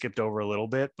I skipped over a little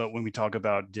bit. But when we talk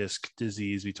about disc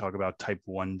disease, we talk about type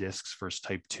 1 discs versus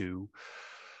type 2.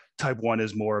 Type 1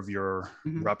 is more of your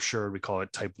ruptured. We call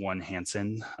it type 1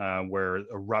 Hansen, where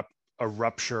a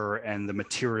rupture and the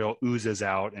material oozes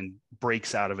out and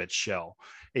breaks out of its shell.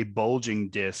 A bulging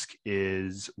disc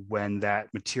is when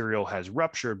that material has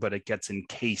ruptured, but it gets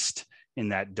encased in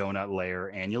that donut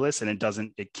layer annulus,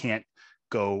 and it can't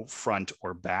go front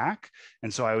or back.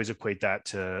 And so I always equate that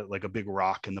to like a big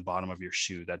rock in the bottom of your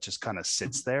shoe that just kind of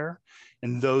sits there.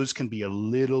 And those can be a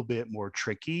little bit more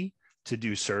tricky to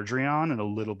do surgery on and a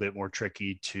little bit more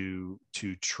tricky to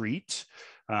treat.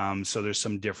 So there's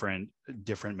some different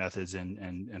methods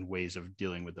and ways of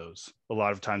dealing with those. A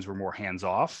lot of times we're more hands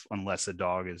off unless a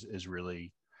dog is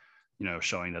really,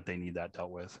 showing that they need that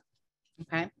dealt with.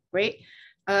 Okay, great.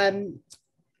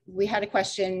 We had a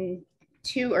question,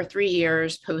 2 or 3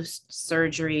 years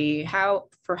post-surgery,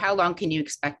 for how long can you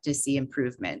expect to see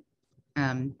improvement?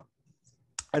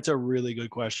 That's a really good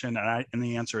question, and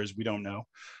the answer is we don't know.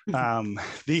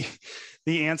 The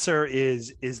answer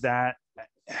is that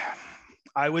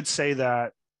I would say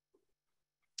that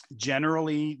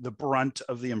generally the brunt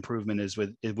of the improvement is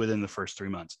within the first 3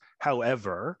 months.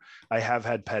 However, I have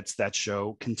had pets that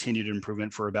show continued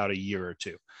improvement for about a year or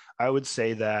two. I would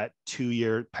say that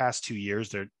past 2 years,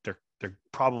 they're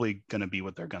probably going to be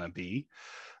what they're going to be.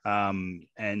 And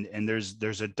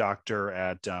there's a doctor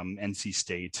at NC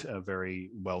State, a very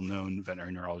well-known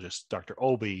veterinary neurologist, Dr.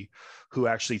 Olby, who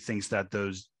actually thinks that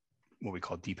those, what we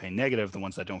call DPA negative, the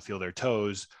ones that don't feel their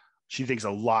toes, she thinks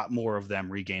a lot more of them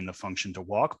regain the function to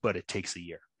walk, but it takes a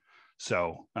year.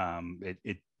 So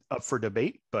it up for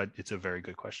debate, but it's a very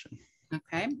good question.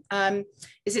 Okay.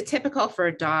 Is it typical for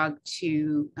a dog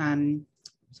to,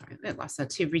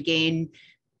 to regain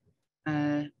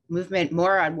movement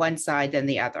more on one side than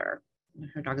the other?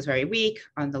 Her dog is very weak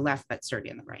on the left, but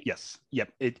sturdy on the right. Yes.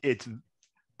 Yep. It's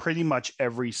pretty much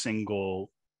every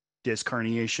single disc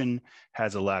herniation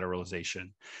has a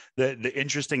lateralization. The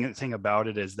interesting thing about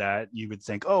it is that you would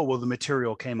think, oh, well, the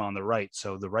material came on the right,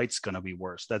 so the right's going to be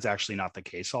worse. That's actually not the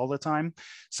case all the time.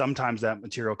 Sometimes that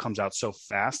material comes out so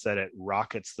fast that it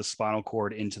rockets the spinal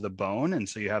cord into the bone. And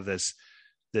so you have this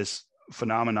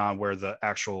phenomenon where the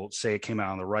actual, say it came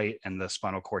out on the right and the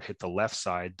spinal cord hit the left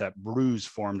side, that bruise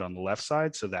formed on the left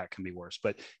side. So that can be worse,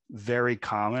 but very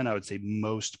common. I would say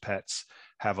most pets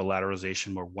have a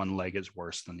lateralization where one leg is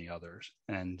worse than the others.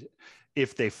 And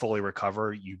if they fully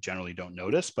recover, you generally don't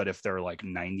notice, but if they're like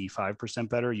 95%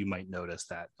 better, you might notice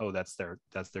that, oh, that's their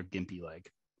gimpy leg.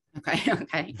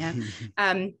 Okay. Yeah.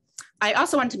 I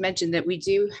also want to mention that we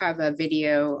do have a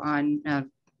video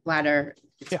on bladder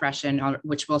expression,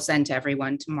 which we'll send to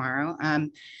everyone tomorrow.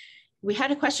 We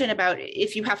had a question about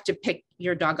if you have to pick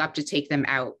your dog up to take them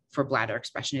out for bladder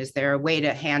expression, is there a way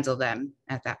to handle them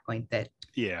at that point?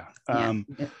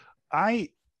 I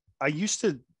used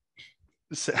to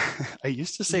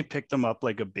say pick them up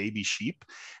like a baby sheep,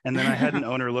 and then I had an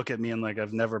owner look at me and like,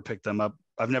 I've never picked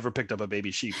up a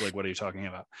baby sheep. Like, what are you talking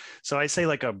about? So I say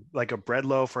like a bread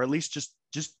loaf, or at least just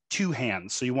 2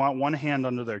 hands. So you want one hand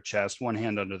under their chest, one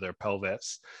hand under their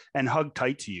pelvis, and hug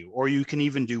tight to you. Or you can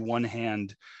even do one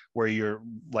hand where you're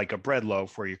like a bread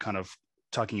loaf, where you're kind of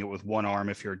tucking it with one arm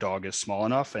if your dog is small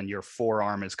enough, and your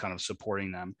forearm is kind of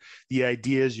supporting them. The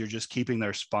idea is you're just keeping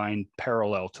their spine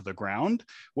parallel to the ground.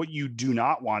 What you do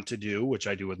not want to do, which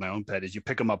I do with my own pet, is you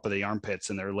pick them up by the armpits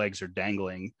and their legs are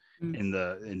dangling in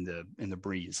the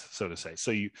breeze, so to say.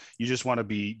 So you just want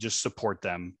to just support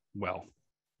them well.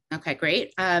 Okay,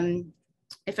 great.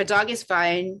 If a dog is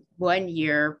fine 1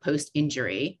 year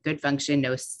post-injury, good function,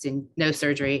 no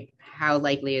surgery, how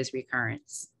likely is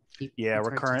recurrence? Yeah,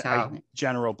 recurrent,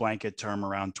 general blanket term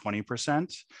around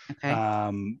 20%.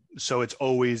 Okay. So it's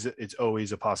always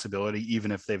a possibility,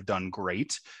 even if they've done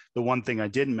great. The one thing I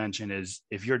didn't mention is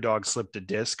if your dog slipped a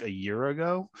disc a year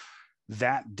ago,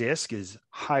 that disc is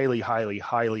highly, highly,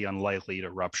 highly unlikely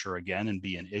to rupture again and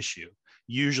be an issue.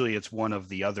 Usually it's one of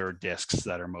the other discs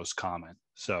that are most common.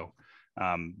 So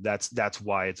that's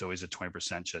why it's always a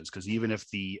 20% chance, because even if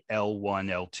the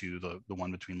L1, L2, the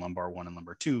one between lumbar 1 and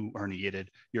lumbar 2 herniated,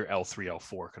 your L3,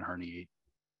 L4 can herniate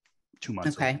 2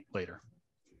 months later.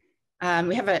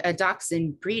 We have a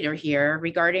dachshund breeder here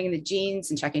regarding the genes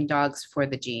and checking dogs for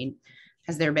the gene.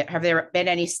 Have there been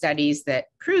any studies that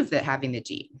prove that having the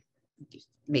gene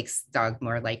makes dog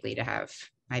more likely to have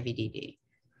IVDD?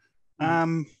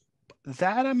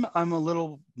 That I'm a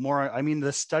little more, I mean,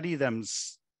 the study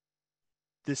themselves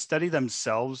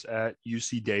at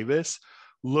UC Davis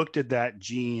looked at that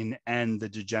gene and the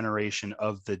degeneration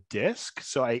of the disc.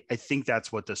 So I think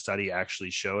that's what the study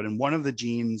actually showed. And one of the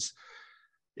genes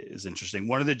is interesting.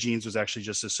 One of the genes was actually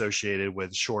just associated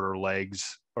with shorter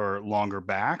legs or longer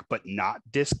back, but not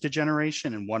disc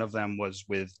degeneration. And one of them was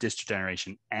with disc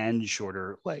degeneration and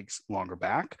shorter legs, longer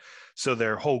back. So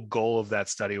their whole goal of that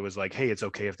study was like, hey, it's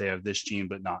okay if they have this gene,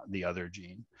 but not the other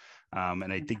gene.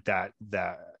 And I think that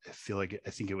I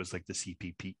think it was like the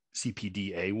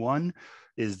CPDA1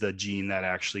 is the gene that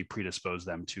actually predisposed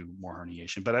them to more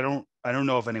herniation. But I don't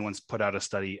know if anyone's put out a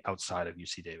study outside of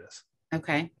UC Davis.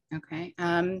 Okay.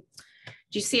 Do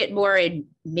you see it more in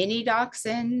mini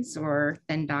dachshunds or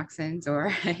thin dachshunds,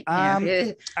 or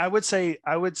I would say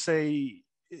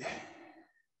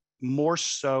more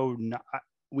so.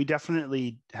 We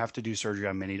definitely have to do surgery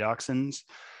on mini dachshunds,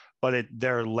 but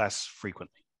they're less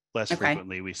frequently.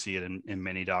 Frequently we see it in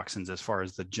mini dachshunds as far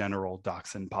as the general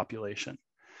dachshund population.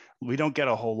 We don't get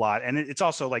a whole lot, and it's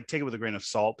also like, take it with a grain of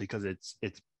salt, because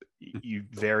you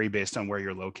vary based on where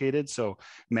you're located. So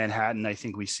Manhattan, I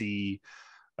think we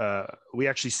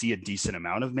actually see a decent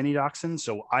amount of mini dachshunds.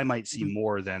 So I might see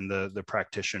more than the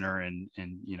practitioner in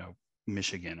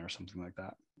Michigan or something like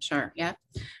that. Sure. Yeah.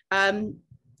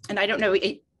 And I don't know,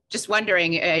 just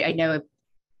wondering, I know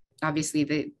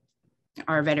obviously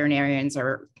our veterinarians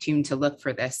are tuned to look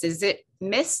for this. Is it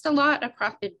missed a lot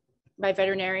by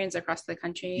veterinarians across the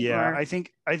country? Yeah, I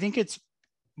think it's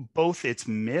both. It's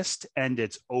missed and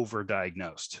it's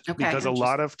overdiagnosed. Okay, because a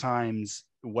lot of times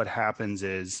what happens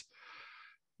is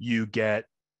you get,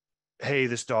 hey,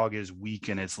 this dog is weak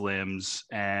in its limbs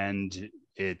and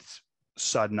it's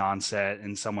sudden onset,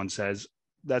 and someone says,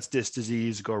 that's disc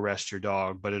disease, go rest your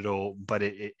dog, but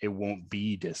it won't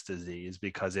be disc disease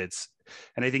because and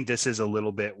I think this is a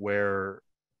little bit where,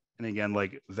 and again,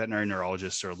 like veterinary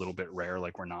neurologists are a little bit rare,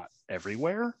 like we're not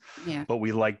everywhere, but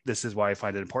this is why I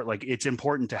find it important. Like, it's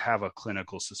important to have a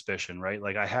clinical suspicion, right?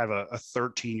 Like, I have a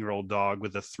 13-year-old dog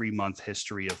with a 3-month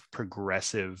history of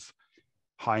progressive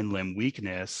hind limb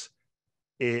weakness.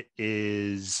 It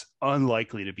is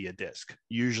unlikely to be a disc.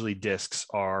 Usually discs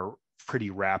are pretty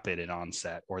rapid in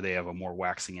onset, or they have a more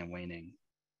waxing and waning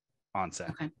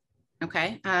onset.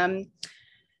 Okay.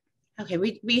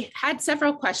 We had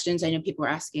several questions. I know people were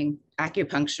asking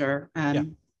acupuncture,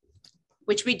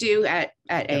 which we do at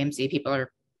AMC. People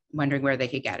are wondering where they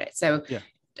could get it. So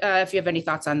if you have any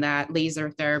thoughts on that, laser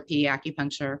therapy,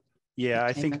 acupuncture. Yeah,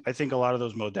 I think a lot of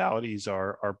those modalities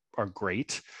are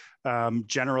great.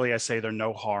 Generally, I say they're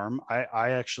no harm.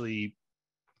 I actually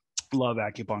love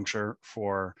acupuncture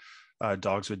for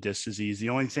dogs with disc disease. The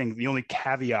only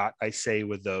caveat I say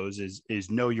with those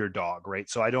is know your dog, right?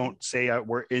 So I don't say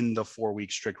we're in the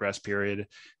 4-week strict rest period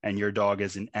and your dog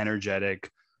is an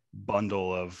energetic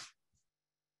bundle of,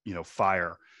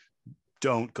 fire.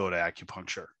 Don't go to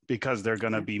acupuncture, because they're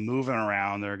going to be moving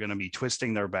around. They're going to be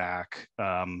twisting their back.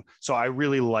 So I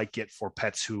really like it for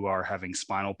pets who are having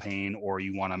spinal pain, or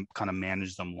you want to kind of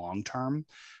manage them long-term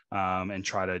and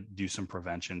try to do some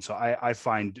prevention. So I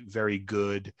find very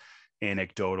good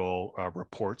anecdotal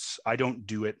reports. I don't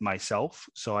do it myself,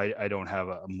 so I don't have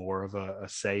more of a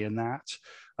say in that.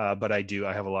 But I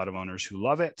have a lot of owners who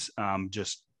love it.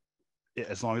 Just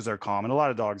as long as they're calm, and a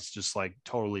lot of dogs just like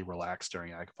totally relax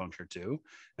during acupuncture too.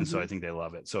 And so I think they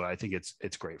love it. So I think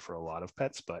it's great for a lot of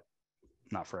pets, but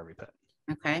not for every pet.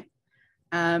 Okay.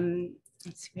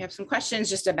 Let's see, we have some questions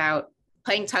just about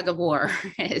playing tug of war.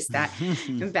 Is that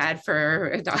bad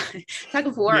for a dog? Tug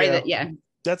of war?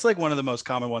 That's like one of the most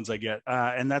common ones I get.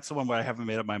 And that's the one where I haven't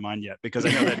made up my mind yet, because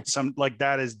I know that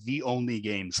that is the only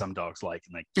game some dogs like,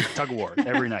 and like tug of war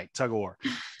every night, tug of war.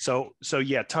 So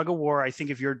yeah, tug of war. I think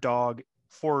if your dog,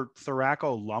 for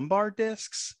thoracolumbar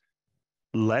discs,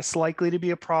 less likely to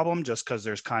be a problem, just because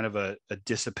there's kind of a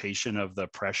dissipation of the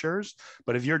pressures.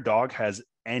 But if your dog has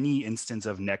any instance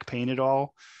of neck pain at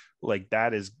all, like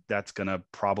that's going to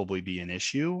probably be an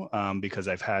issue, because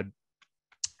I've had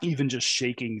even just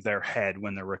shaking their head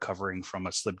when they're recovering from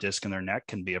a slip disc in their neck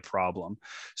can be a problem.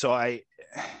 So I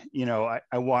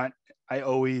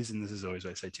always, and this is always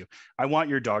what I say too, I want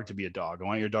your dog to be a dog. I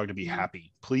want your dog to be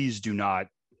happy. Please do not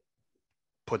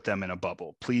put them in a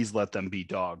bubble. Please let them be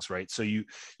dogs, right? So you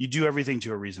do everything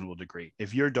to a reasonable degree.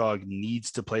 If your dog needs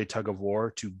to play tug of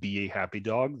war to be a happy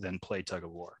dog, then play tug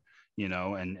of war,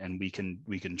 and we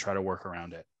can try to work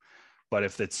around it. But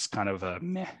if it's kind of a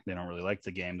meh, they don't really like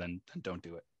the game, then don't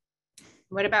do it.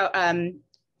 What about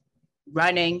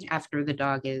running after the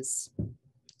dog is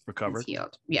recovered?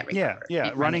 Healed.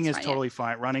 Yeah. Running is totally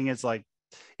fine. Running is like,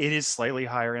 it is slightly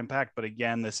higher impact, but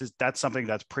again, that's something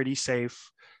that's pretty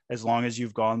safe as long as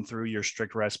you've gone through your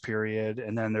strict rest period.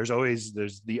 And then there's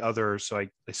the other. So I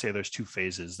say there's 2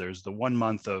 phases. There's the 1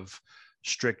 month of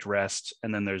strict rest,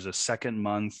 and then there's a second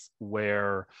month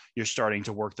where you're starting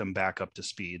to work them back up to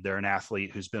speed. They're an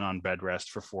athlete who's been on bed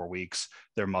rest for 4 weeks.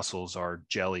 Their muscles are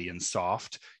jelly and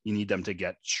soft. You need them to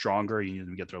get stronger. You need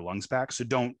them to get their lungs back. So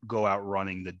don't go out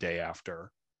running the day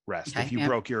after rest. Okay, if you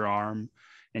broke your arm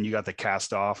and you got the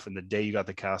cast off, and the day you got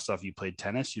the cast off you played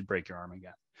tennis, you'd break your arm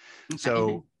again.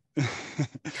 Okay.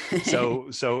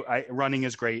 Running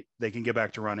is great. They can get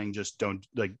back to running. Just don't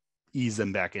ease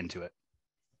them back into it.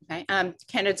 Okay.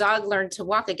 Can a dog learn to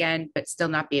walk again, but still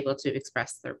not be able to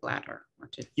express their bladder or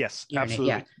to Yes, urinate? absolutely.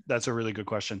 Yeah. That's a really good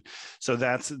question. So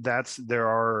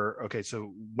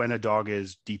so when a dog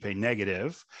is DPA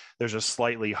negative, there's a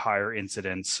slightly higher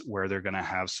incidence where they're going to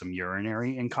have some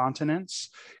urinary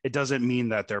incontinence. It doesn't mean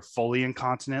that they're fully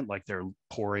incontinent, like they're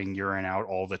pouring urine out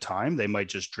all the time. They might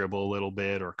just dribble a little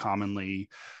bit, or commonly,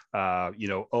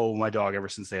 my dog, ever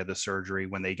since they had the surgery,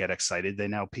 when they get excited, they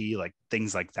now pee, like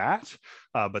things like that.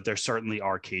 But there certainly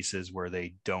are cases where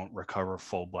they don't recover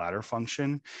full bladder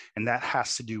function. And that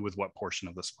has to do with what portion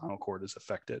of the spinal cord is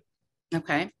affected.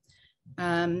 Okay.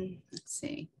 Let's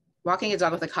see. Walking a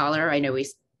dog with a collar. I know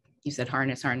you said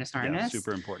harness. Yeah,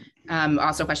 super important.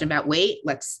 Also a question about weight.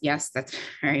 Yes, that's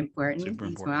very important Super as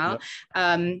important. well.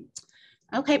 Yep.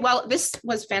 Okay, well, this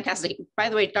was fantastic. By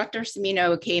the way, Dr.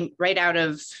 Cimino came right out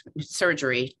of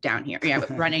surgery down here,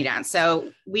 running down.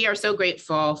 So we are so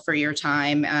grateful for your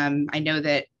time. I know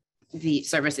that the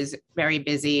service is very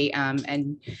busy,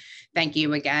 and thank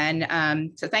you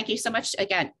again. So thank you so much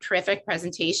again. Terrific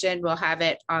presentation. We'll have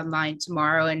it online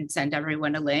tomorrow and send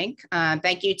everyone a link.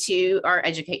 Thank you to our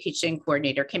education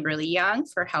coordinator, Kimberly Young,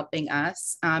 for helping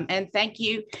us. And thank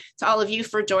you to all of you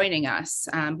for joining us.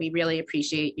 We really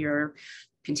appreciate your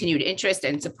continued interest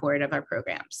and support of our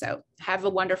program. So have a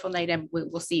wonderful night, and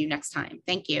we'll see you next time.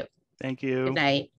 Thank you. Thank you. Good night.